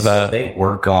lot of that. So they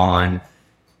work on,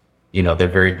 they're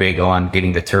very big on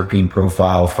getting the terpene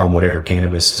profile from whatever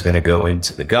cannabis is going to go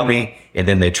into the gummy. And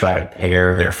then they try to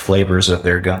pair their flavors of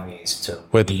their gummies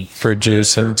with fruit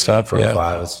juice and stuff.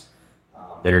 Profiles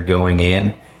that are going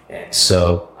in. And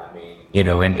so,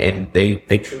 and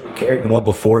they truly cared.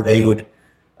 Before they would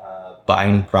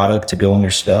buying product to go in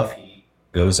their stuff. He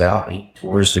goes out and he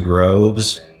tours the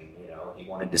groves, and he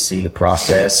wanted to see the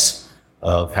process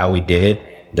of how we did,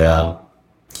 and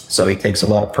so he takes a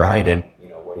lot of pride in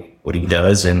what he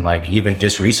does. And like even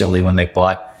just recently when they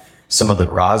bought some of the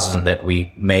rosin that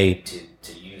we made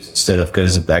to use instead of,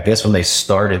 because I guess when they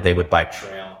started they would buy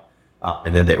trim,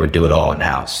 and then they would do it all in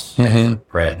house, do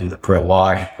the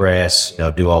wash, press,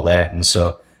 do all that. And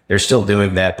so they're still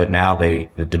doing that, but now the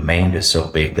demand is so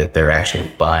big that they're actually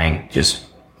buying just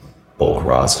bulk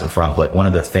rosin from. But one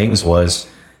of the things was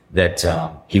that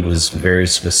he was very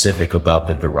specific about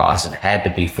that the rosin had to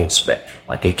be full spectrum.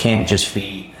 Like it can't just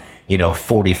be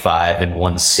 45 and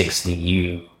 160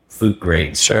 U food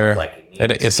grade. Sure. Like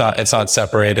it's not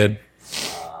separated.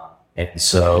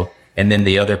 And then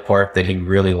the other part that he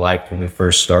really liked when we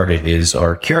first started is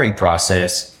our curing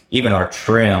process, even our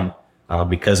trim,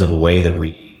 because of the way that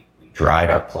we dried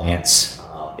our plants,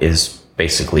 is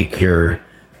basically cured.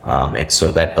 And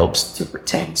so that helps to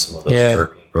retain some of those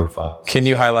terpene profiles. Can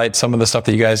you highlight some of the stuff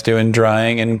that you guys do in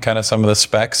drying and kind of some of the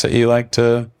specs that you like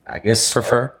to, I guess,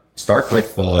 prefer? Start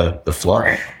with the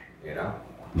flush,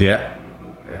 Yeah.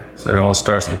 So it all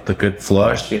starts with the good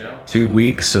flush. 2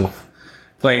 weeks of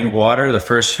plain water. The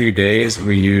first few days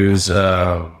we use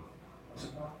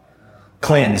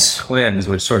cleanse,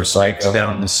 which sort of psychs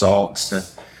down the salts and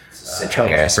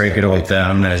break it all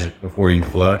down before you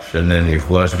flush, and then you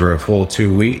flush for a full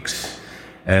 2 weeks.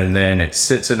 And then it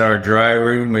sits in our dry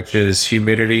room, which is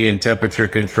humidity and temperature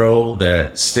controlled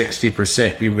at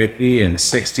 60% humidity and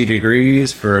 60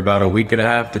 degrees for about a week and a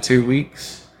half to 2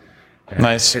 weeks. And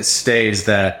Nice. it stays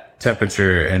that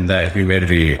temperature and that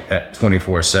humidity at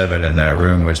 24/7 in that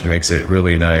room, which makes it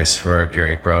really nice for our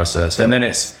curing process. And then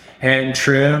it's hand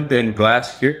trimmed and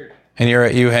glass cured. And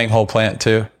you hang whole plant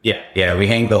too? Yeah, we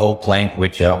hang the whole plant,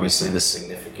 which obviously the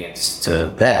significance to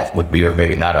that would be, or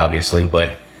maybe not obviously,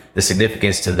 but the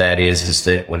significance to that is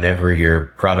that whenever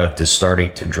your product is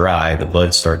starting to dry, the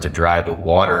buds start to dry, the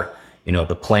water,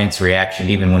 the plant's reaction,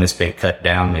 even when it's been cut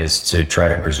down, is to try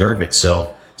to preserve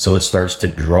itself. So it starts to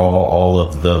draw all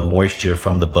of the moisture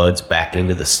from the buds back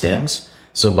into the stems.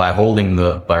 So by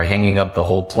hanging up the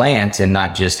whole plant and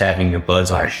not just having your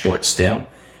buds on a short stem,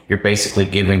 you're basically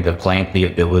giving the plant the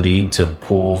ability to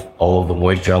pull all of the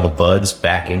moisture out of the buds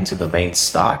back into the main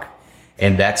stock.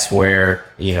 And that's where,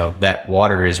 that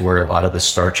water is where a lot of the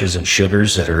starches and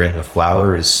sugars that are in the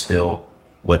flower is still,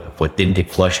 what didn't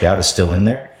get flushed out is still in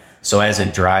there. So as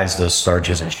it dries, those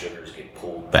starches and sugars get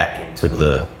pulled back into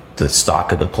the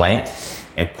stalk of the plant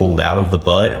and pulled out of the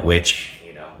bud, which,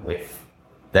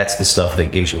 that's the stuff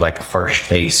that gives you like a first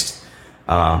taste.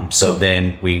 So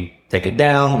then we take it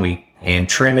down, we hand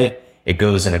trim it. It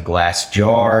goes in a glass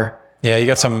jar. Yeah, you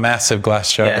got some massive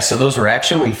glass jars. Yeah, so those were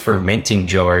actually fermenting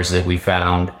jars that we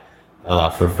found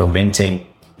for fermenting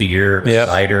beer,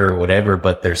 cider, or whatever,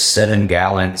 but they're 7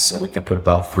 gallons, so we can put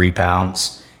about 3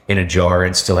 pounds in a jar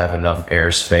and still have enough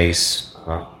airspace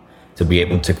to be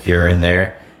able to cure in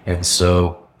there. And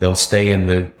so they'll stay in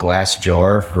the glass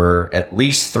jar for at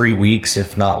least 3 weeks,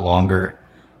 if not longer,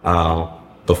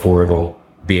 before it'll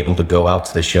be able to go out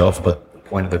to the shelf. But the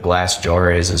point of the glass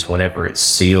jar is whenever it's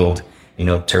sealed,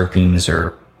 terpenes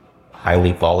are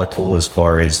highly volatile as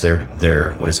far as their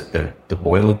the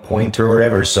boiling point or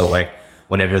whatever. So like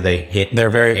whenever they hit they're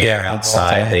very air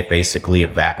outside, they basically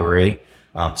evaporate.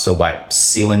 So by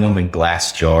sealing them in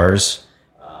glass jars,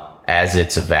 as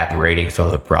it's evaporating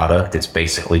from the product, it's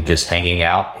basically just hanging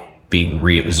out, being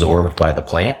reabsorbed by the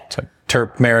plant.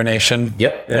 Terp marination.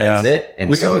 Yep, that's it. And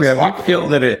We so feel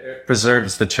that it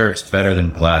preserves the terps better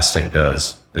than plastic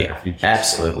does. yeah,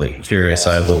 absolutely. Cure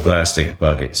inside little plastic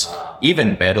buckets.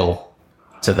 Even metal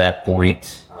to that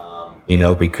point,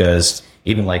 because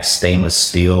even like stainless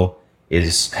steel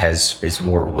is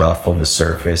more rough on the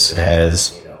surface. It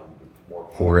has more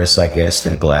porous, I guess,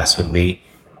 than glass would be.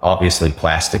 Obviously,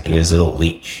 plastic it'll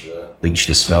leach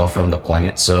the smell from the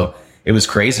plant. So it was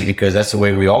crazy because that's the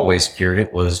way we always cured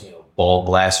it, was ball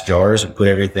glass jars and put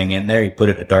everything in there. You put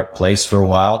it in a dark place for a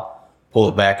while, pull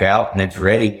it back out, and it's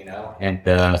ready. And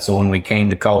so when we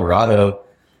came to Colorado,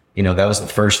 that was the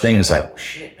first thing. It's like, oh,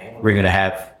 shit, man, we're gonna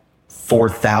have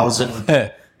 4,000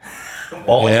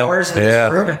 ball jars in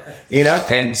this room,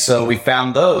 And so we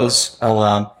found those,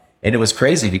 and it was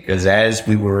crazy because as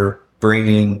we were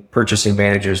bringing purchasing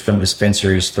managers from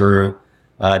dispensaries through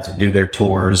to do their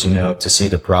tours, to see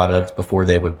the product before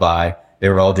they would buy, they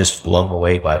were all just blown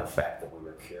away by the fact that we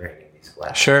were curing these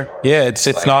glass. Sure. Yeah,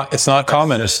 it's not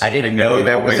common. I didn't know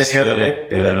that was wasted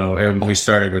it, and we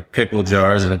started with pickle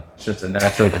jars, and it's just a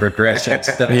natural progression.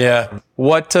 Yeah.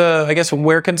 What, I guess,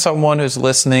 where can someone who's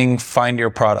listening find your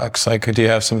products? Like, do you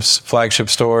have some flagship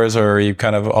stores, or are you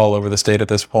kind of all over the state at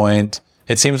this point?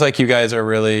 It seems like you guys are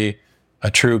really a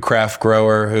true craft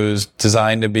grower who's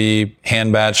designed to be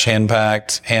hand batched, hand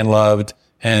packed, hand loved,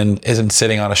 and isn't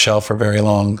sitting on a shelf for very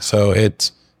long. So it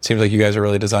seems like you guys are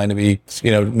really designed to be,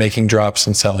 making drops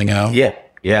and selling out. Yeah.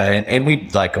 Yeah. And we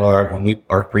like our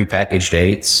prepackaged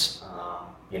dates,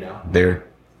 they're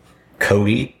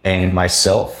Cody and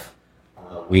myself.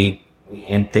 We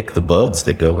handpick the buds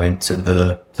that go into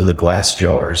the glass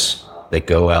jars that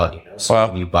go out, so Wow.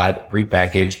 when you buy the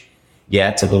prepackaged, yeah,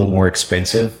 it's a little more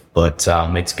expensive, but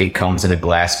it comes in a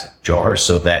glass jar.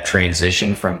 So that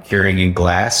transition from curing in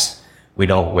glass, we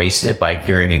don't waste it by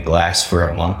curing in glass for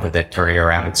a month, but then turning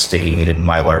around and sticking it in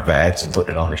Mylar bags and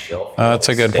putting it on the shelf. That's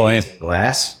a good point. In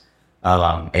glass.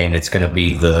 And it's going to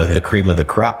be the cream of the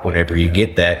crop whenever you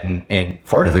get that. And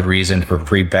part of the reason for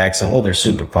pre-packs, they're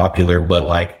super popular, but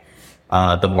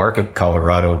the market in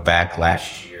Colorado back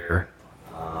last year,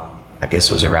 I guess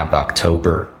it was around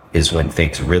October, is when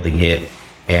things really hit,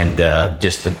 and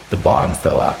just the bottom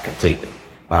fell out completely.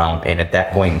 And at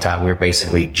that point in time, we were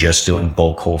basically just doing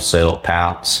bulk wholesale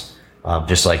pounds,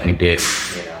 just like we did,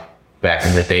 back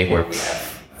in the day where we had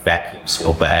vacuum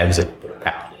seal bags and put a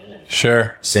pound in and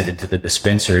Sure. send it to the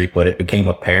dispensary. But it became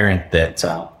apparent that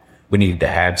we needed to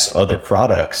have other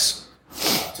products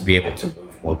to be able to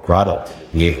move more product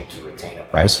and to be able to retain a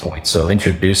price point. So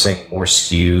introducing more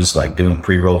SKUs, like doing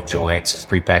pre-rolled joints,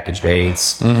 prepackaged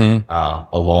aids,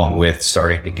 along with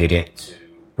starting to get into.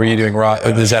 Were you doing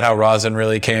is that how rosin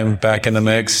really came back in the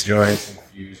mix? Joints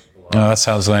infused. Oh, that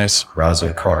sounds nice.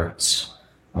 rosin carts.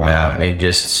 And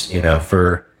just,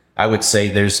 I would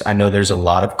say I know there's a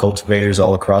lot of cultivators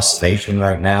all across the nation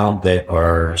right now that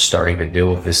are starting to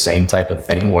deal with the same type of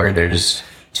thing where there's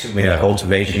too many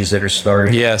cultivations that are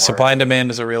starting. Yeah, supply and demand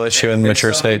is a real issue in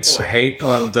mature states. People hate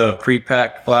on the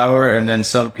pre-packed flour, and then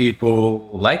some people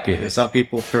like it. And some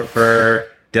people prefer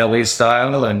deli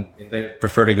style, and they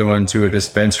prefer to go into a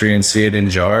dispensary and see it in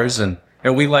jars. And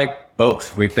we like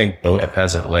both. We think both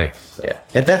has a leg. Yeah.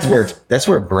 And that's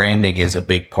where branding is a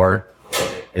big part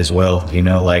as well.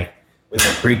 Like with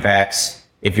the pre-packs,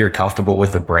 if you're comfortable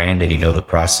with the brand and you know the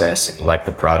process and you like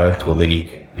the product, well, then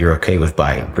you're okay with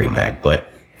buying a pre-pack. But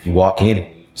if you walk in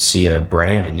and you see a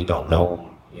brand and you don't know,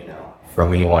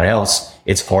 from anyone else,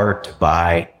 it's hard to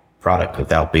buy product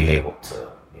without being able to,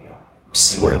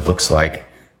 see what it looks like.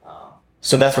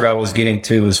 So that's what I was getting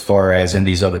to as far as in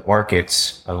these other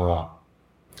markets.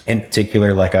 In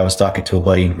particular, like I was talking to a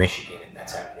buddy in Michigan, and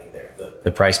that's happening there.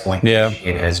 The price point in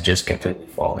Michigan has just completely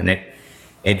fallen.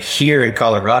 And here in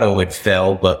Colorado, it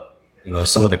fell, but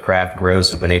some of the craft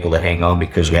grows have been able to hang on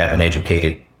because we have an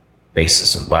educated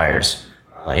basis of buyers.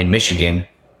 In Michigan,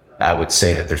 I would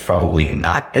say that there's probably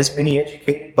not as many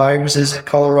educated buyers as in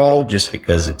Colorado, just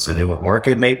because it's a newer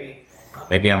market, maybe.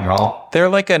 Maybe I'm wrong. They're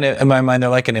in my mind, they're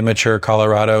like an immature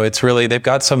Colorado. It's really,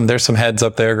 there's some heads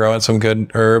up there growing some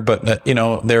good herb, but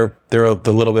they're a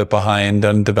little bit behind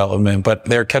on development, but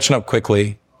they're catching up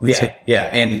quickly. Yeah.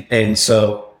 And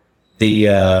so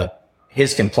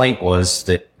his complaint was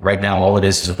that right now all it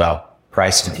is about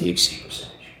price and THC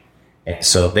percentage. And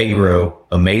so they grow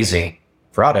amazing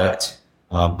product,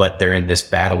 but they're in this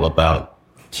battle about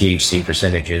THC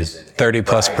percentages.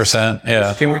 30+%.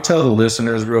 Yeah. Can we tell the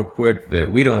listeners real quick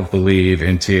that we don't believe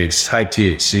in high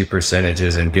THC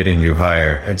percentages and getting you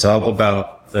higher? It's all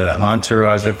about the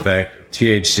entourage effect of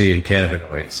THC and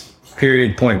cannabinoids.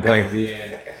 Period, point blank, the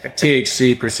end.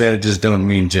 THC percentages don't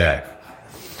mean jack.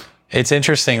 It's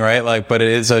interesting, right? But it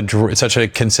is such a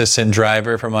consistent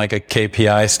driver from a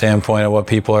KPI standpoint of what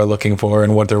people are looking for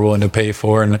and what they're willing to pay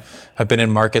for. And I've been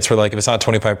in markets where if it's not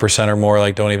 25% or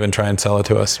more, don't even try and sell it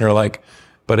to us. And you're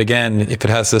but again, if it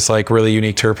has this really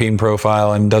unique terpene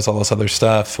profile and does all this other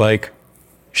stuff,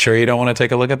 sure you don't want to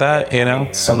take a look at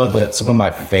that, Some of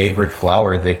my favorite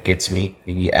flour that gets me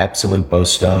the absolute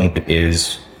most stoned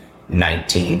is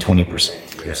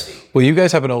 19-20%. Well, you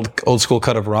guys have an old school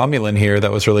cut of Romulan here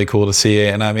that was really cool to see.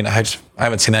 And I mean, I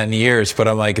haven't seen that in years, but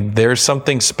I'm there's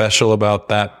something special about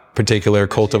that particular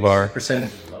cultivar.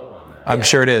 Percentage is low on that. I'm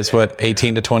sure it is,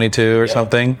 18 to 22 or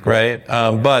something, right?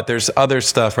 But there's other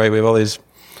stuff, right? We have all these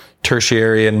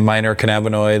tertiary and minor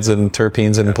cannabinoids and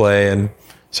terpenes in play. And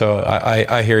so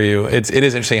I hear you. It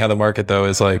is interesting how the market, though,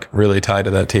 is really tied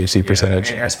to that THC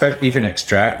percentage. And especially even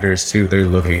extractors, too, they're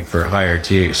looking for higher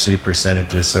THC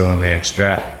percentages. So when they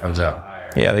extract, it comes out higher.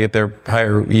 Yeah, they get their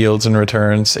higher yields and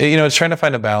returns. You know, it's trying to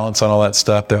find a balance on all that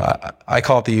stuff. I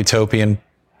call it the utopian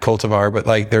cultivar, but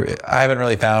like I haven't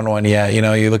really found one yet. You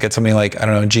know, you look at something like, I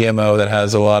don't know, GMO that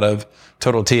has a lot of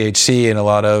total THC and a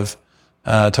lot of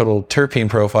total terpene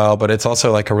profile, but it's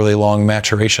also like a really long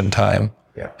maturation time.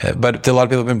 Yeah. But a lot of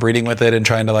people have been breeding with it and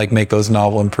trying to like make those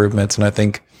novel improvements. And I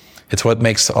think it's what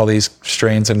makes all these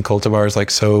strains and cultivars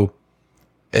like so,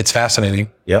 it's fascinating.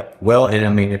 Yep. Well, and I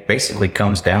mean, it basically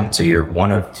comes down to you're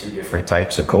one of two different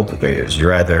types of cultivators.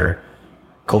 You're either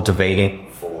cultivating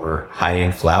for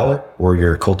high-end flower or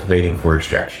you're cultivating for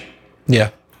extraction.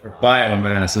 Yeah.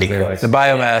 Biomass. The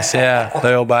biomass, yeah,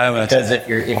 the old biomass. Because if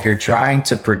you're trying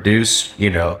to produce, you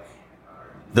know,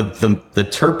 the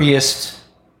terpiest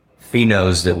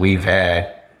phenos that we've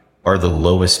had are the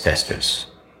lowest esters.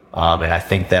 And I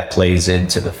think that plays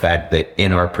into the fact that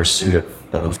in our pursuit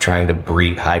of trying to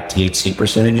breed high THC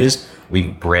percentages,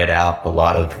 we've bred out a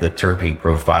lot of the terpene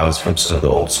profiles from some of the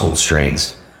old school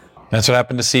strains. That's what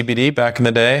happened to CBD back in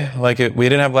the day. Like we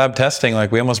didn't have lab testing.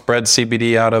 Like we almost bred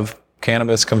CBD out of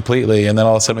cannabis completely. And then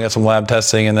all of a sudden we got some lab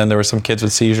testing and then there were some kids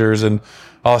with seizures and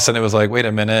all of a sudden it was like, wait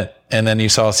a minute. And then you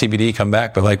saw CBD come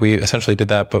back, but like we essentially did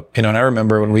that. But, you know, and I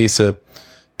remember when we used to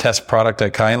test product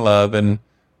at Kind Love and it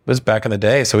was back in the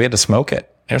day. So we had to smoke it.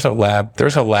 There's no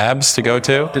labs to go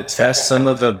to. To test some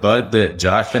of the bud that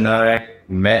Josh and I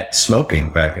met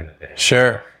smoking back in the day.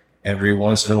 Sure. Every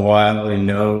once in a while, you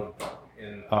know,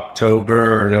 in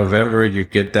October or November, you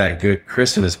get that good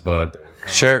Christmas bud.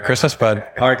 Sure, Christmas bud.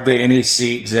 Hardly any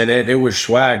seeds in it. It was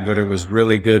swag, but it was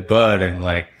really good bud. And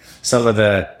like some of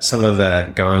that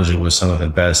ganja was some of the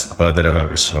best bud that I've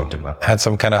ever smoked in my life. Had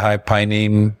some kind of high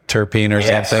pinene terpene or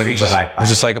something. It was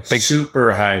just like a big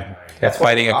Super high. That's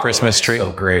fighting a Christmas tree.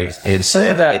 So great.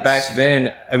 Say that back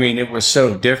then, I mean, it was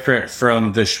so different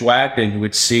from the swag that you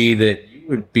would see that you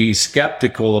would be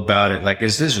skeptical about it. Like,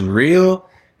 is this real?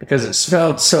 Because it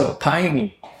smelled so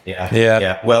piney.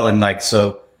 Yeah. Well, and like,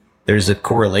 so there's a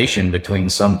correlation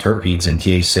between some terpenes and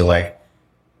THC, like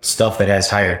stuff that has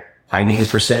higher pinene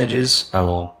percentages,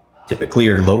 typically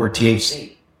are lower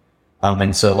THC.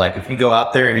 And so like, if you go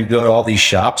out there and you go to all these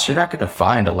shops, you're not going to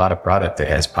find a lot of product that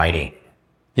has pinene.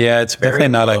 Yeah, it's definitely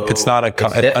not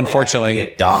unfortunately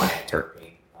a dominant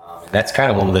terpene. That's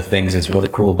kind of one of the things that's really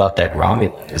cool about that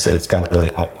Romulan is that it's got a really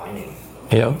high pinene.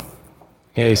 Yeah.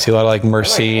 Yeah, you see a lot of like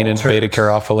myrcene and beta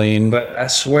caryophyllene. But I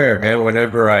swear, man,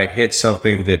 whenever I hit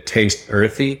something that tastes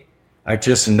earthy, I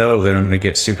just know that I'm going to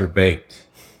get super baked.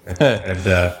 And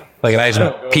like a nice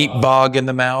peat bog in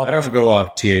the mouth. I don't go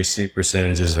off THC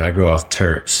percentages. I go off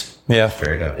terps. Yeah.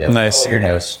 Straight up. Yep. Nice. Your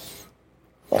nose.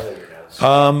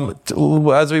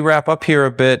 As we wrap up here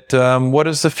a bit, what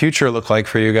does the future look like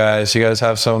for you guys? You guys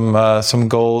have some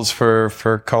goals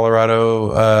for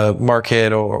Colorado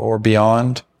market or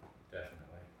beyond?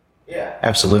 Yeah,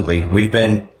 absolutely. We've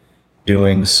been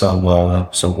doing some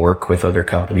work with other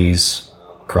companies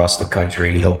across the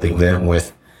country, helping them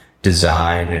with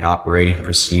design and operating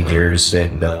procedures.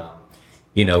 And,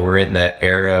 you know, we're in that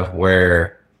era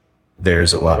where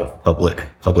there's a lot of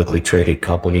publicly traded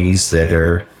companies that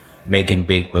are making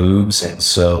big moves. And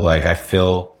so like, I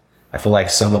feel like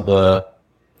some of the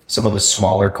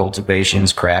smaller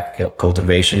cultivations, craft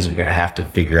cultivations, are going to have to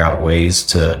figure out ways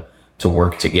to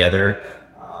work together.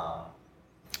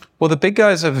 Well, the big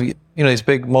guys have, you know, these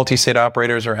big multi-state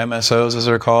operators or MSOs as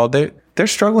they're called, they're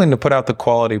struggling to put out the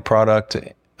quality product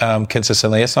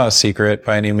consistently. It's not a secret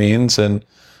by any means. And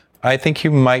I think you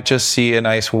might just see a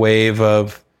nice wave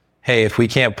of, hey, if we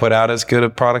can't put out as good a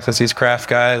product as these craft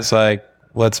guys, like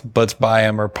let's buy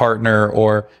them or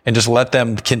partner and just let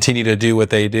them continue to do what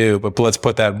they do. But let's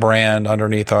put that brand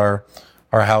underneath our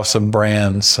house of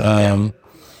brands.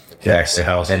 Yes,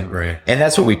 house of brand. And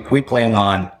that's what we plan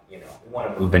on. You know, we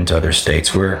want to move into other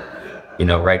states. We're, you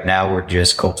know, right now we're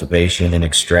just cultivation and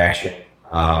extraction.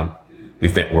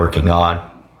 We've been working on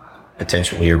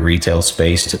potentially a retail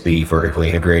space to be vertically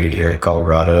integrated here in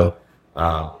Colorado.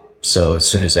 So as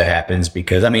soon as that happens,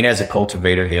 because I mean, as a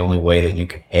cultivator, the only way that you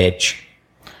can hedge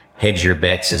your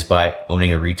bets is by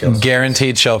owning a retail space.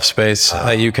 Guaranteed shelf space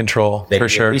that you control, for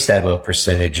sure. At least have a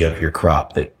percentage of your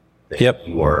crop that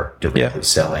you are directly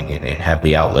selling and have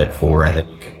the outlet for, and then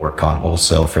you can work on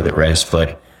wholesale for the rest.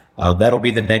 But that'll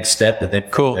be the next step. And then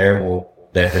from there, we'll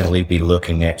definitely be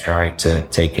looking at trying to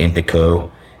take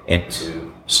Indico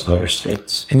into some other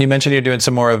states. And you mentioned you're doing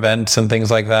some more events and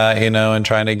things like that, you know, and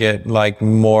trying to get like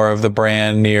more of the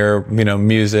brand near, you know,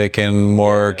 music and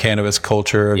more cannabis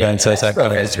culture events. That stuff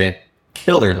has been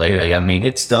killer lately. I mean,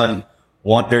 it's done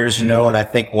wonders, you know, and I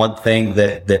think one thing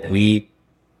that we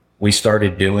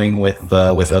started doing with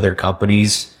other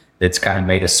companies that's kind of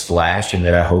made a splash and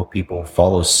that I hope people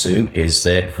follow suit is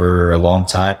that for a long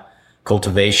time,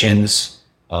 cultivations,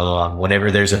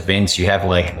 whenever there's events, you have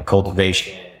like a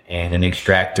cultivation and an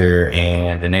extractor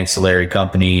and an ancillary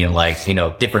company and like,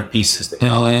 different pieces that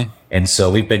come. And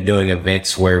so we've been doing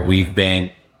events where we've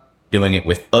been doing it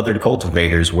with other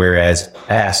cultivators, whereas in the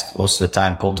past, most of the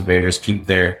time cultivators keep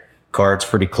their cards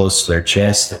pretty close to their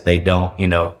chest, that they don't,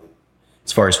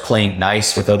 as far as playing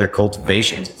nice with other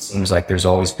cultivations, it seems like there's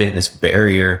always been this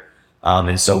barrier.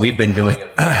 And so we've been doing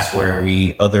events where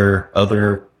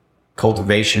other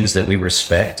cultivations that we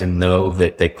respect and know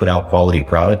that they put out quality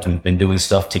product, and been doing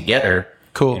stuff together.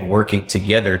 Cool. And working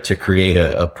together to create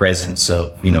a presence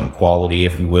of, quality,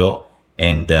 if you will.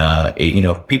 And,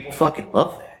 people fucking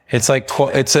love that. It's like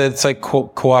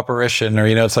cooperation, or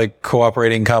it's like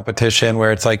cooperating competition,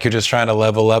 where it's like you're just trying to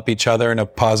level up each other in a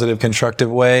positive,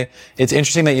 constructive way. It's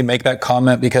interesting that you make that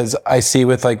comment, because I see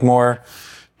with like more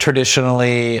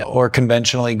traditionally or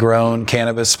conventionally grown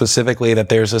cannabis specifically, that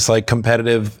there's this like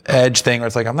competitive edge thing where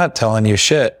it's like, I'm not telling you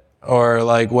shit, or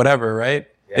like whatever, right?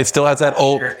 Yeah. It still has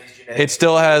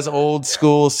that old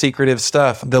school secretive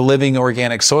stuff. The living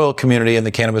organic soil community in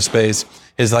the cannabis space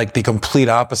is like the complete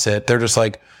opposite. They're just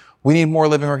like, we need more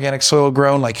living organic soil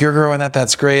grown. Like, you're growing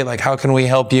that's great. Like, how can we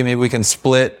help you? Maybe we can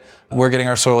split. We're getting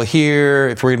our soil here.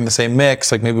 If we're getting the same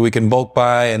mix, like maybe we can bulk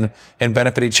buy and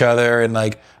benefit each other. And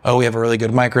like, oh, we have a really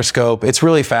good microscope. It's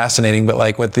really fascinating. But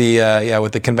like with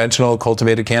the conventional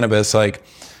cultivated cannabis, like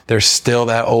there's still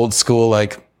that old school,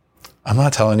 like, I'm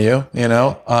not telling you,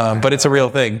 but it's a real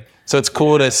thing. So it's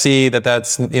cool to see that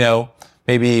that's,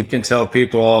 maybe you can tell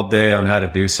people all day on how to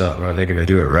do something. Are they going to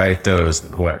do it right, though, is the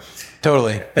question.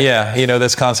 Totally. Yeah.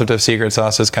 This concept of secret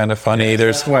sauce is kind of funny.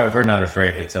 That's why we're not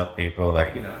afraid to tell people,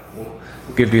 like, we'll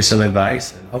give you some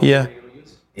advice. And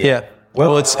yeah.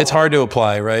 Well, it's hard to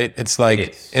apply, right? It's like,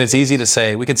 and it's easy to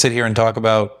say. We could sit here and talk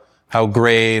about how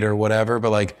great or whatever, but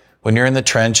like when you're in the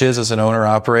trenches as an owner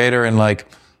operator and like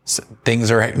things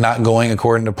are not going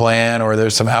according to plan, or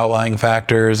there's some outlying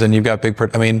factors and you've got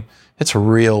it's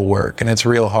real work and it's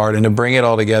real hard. And to bring it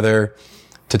all together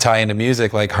to tie into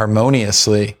music, like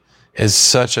harmoniously, is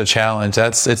such a challenge.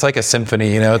 It's like a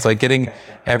symphony, it's like getting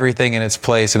everything in its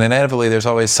place. And inevitably there's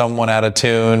always someone out of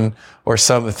tune or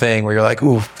something where you're like,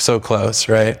 ooh, so close,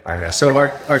 right? I know. So our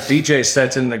DJ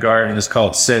sets in the garden is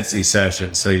called Cincy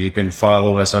Sessions. So you can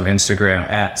follow us on Instagram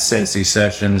at Cincy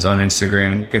Sessions on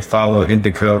Instagram. You can follow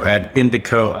Indico at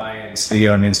Indico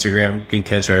INC on Instagram. You can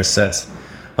catch our sets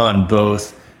on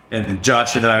both. And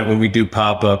Josh and I, when we do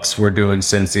pop-ups, we're doing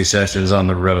Cincy Sessions on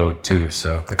the road too.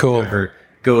 So cool.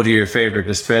 Go to your favorite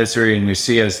dispensary and you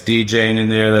see us DJing in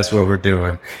there, that's what we're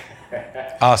doing.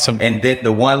 Awesome. And then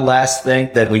the one last thing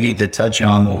that we need to touch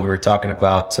on when we were talking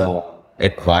about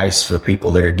advice for people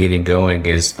that are getting going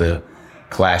is the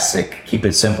classic, keep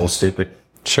it simple, stupid.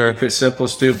 Sure. Keep it simple,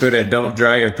 stupid, and don't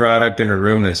dry your product in a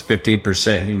room that's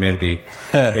 15% humidity.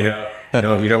 You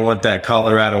don't want that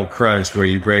Colorado crunch where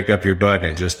you break up your bud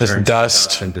and just turns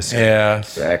dust. Yeah,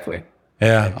 exactly.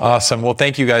 Yeah, awesome. Well,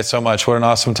 thank you guys so much. What an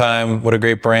awesome time. What a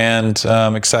great brand.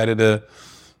 I'm excited to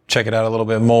check it out a little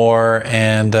bit more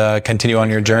and continue on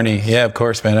your journey. Yeah, of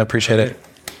course, man. I appreciate it.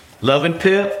 Love and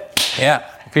Pip. Yeah,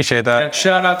 appreciate that. And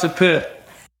shout out to Pip.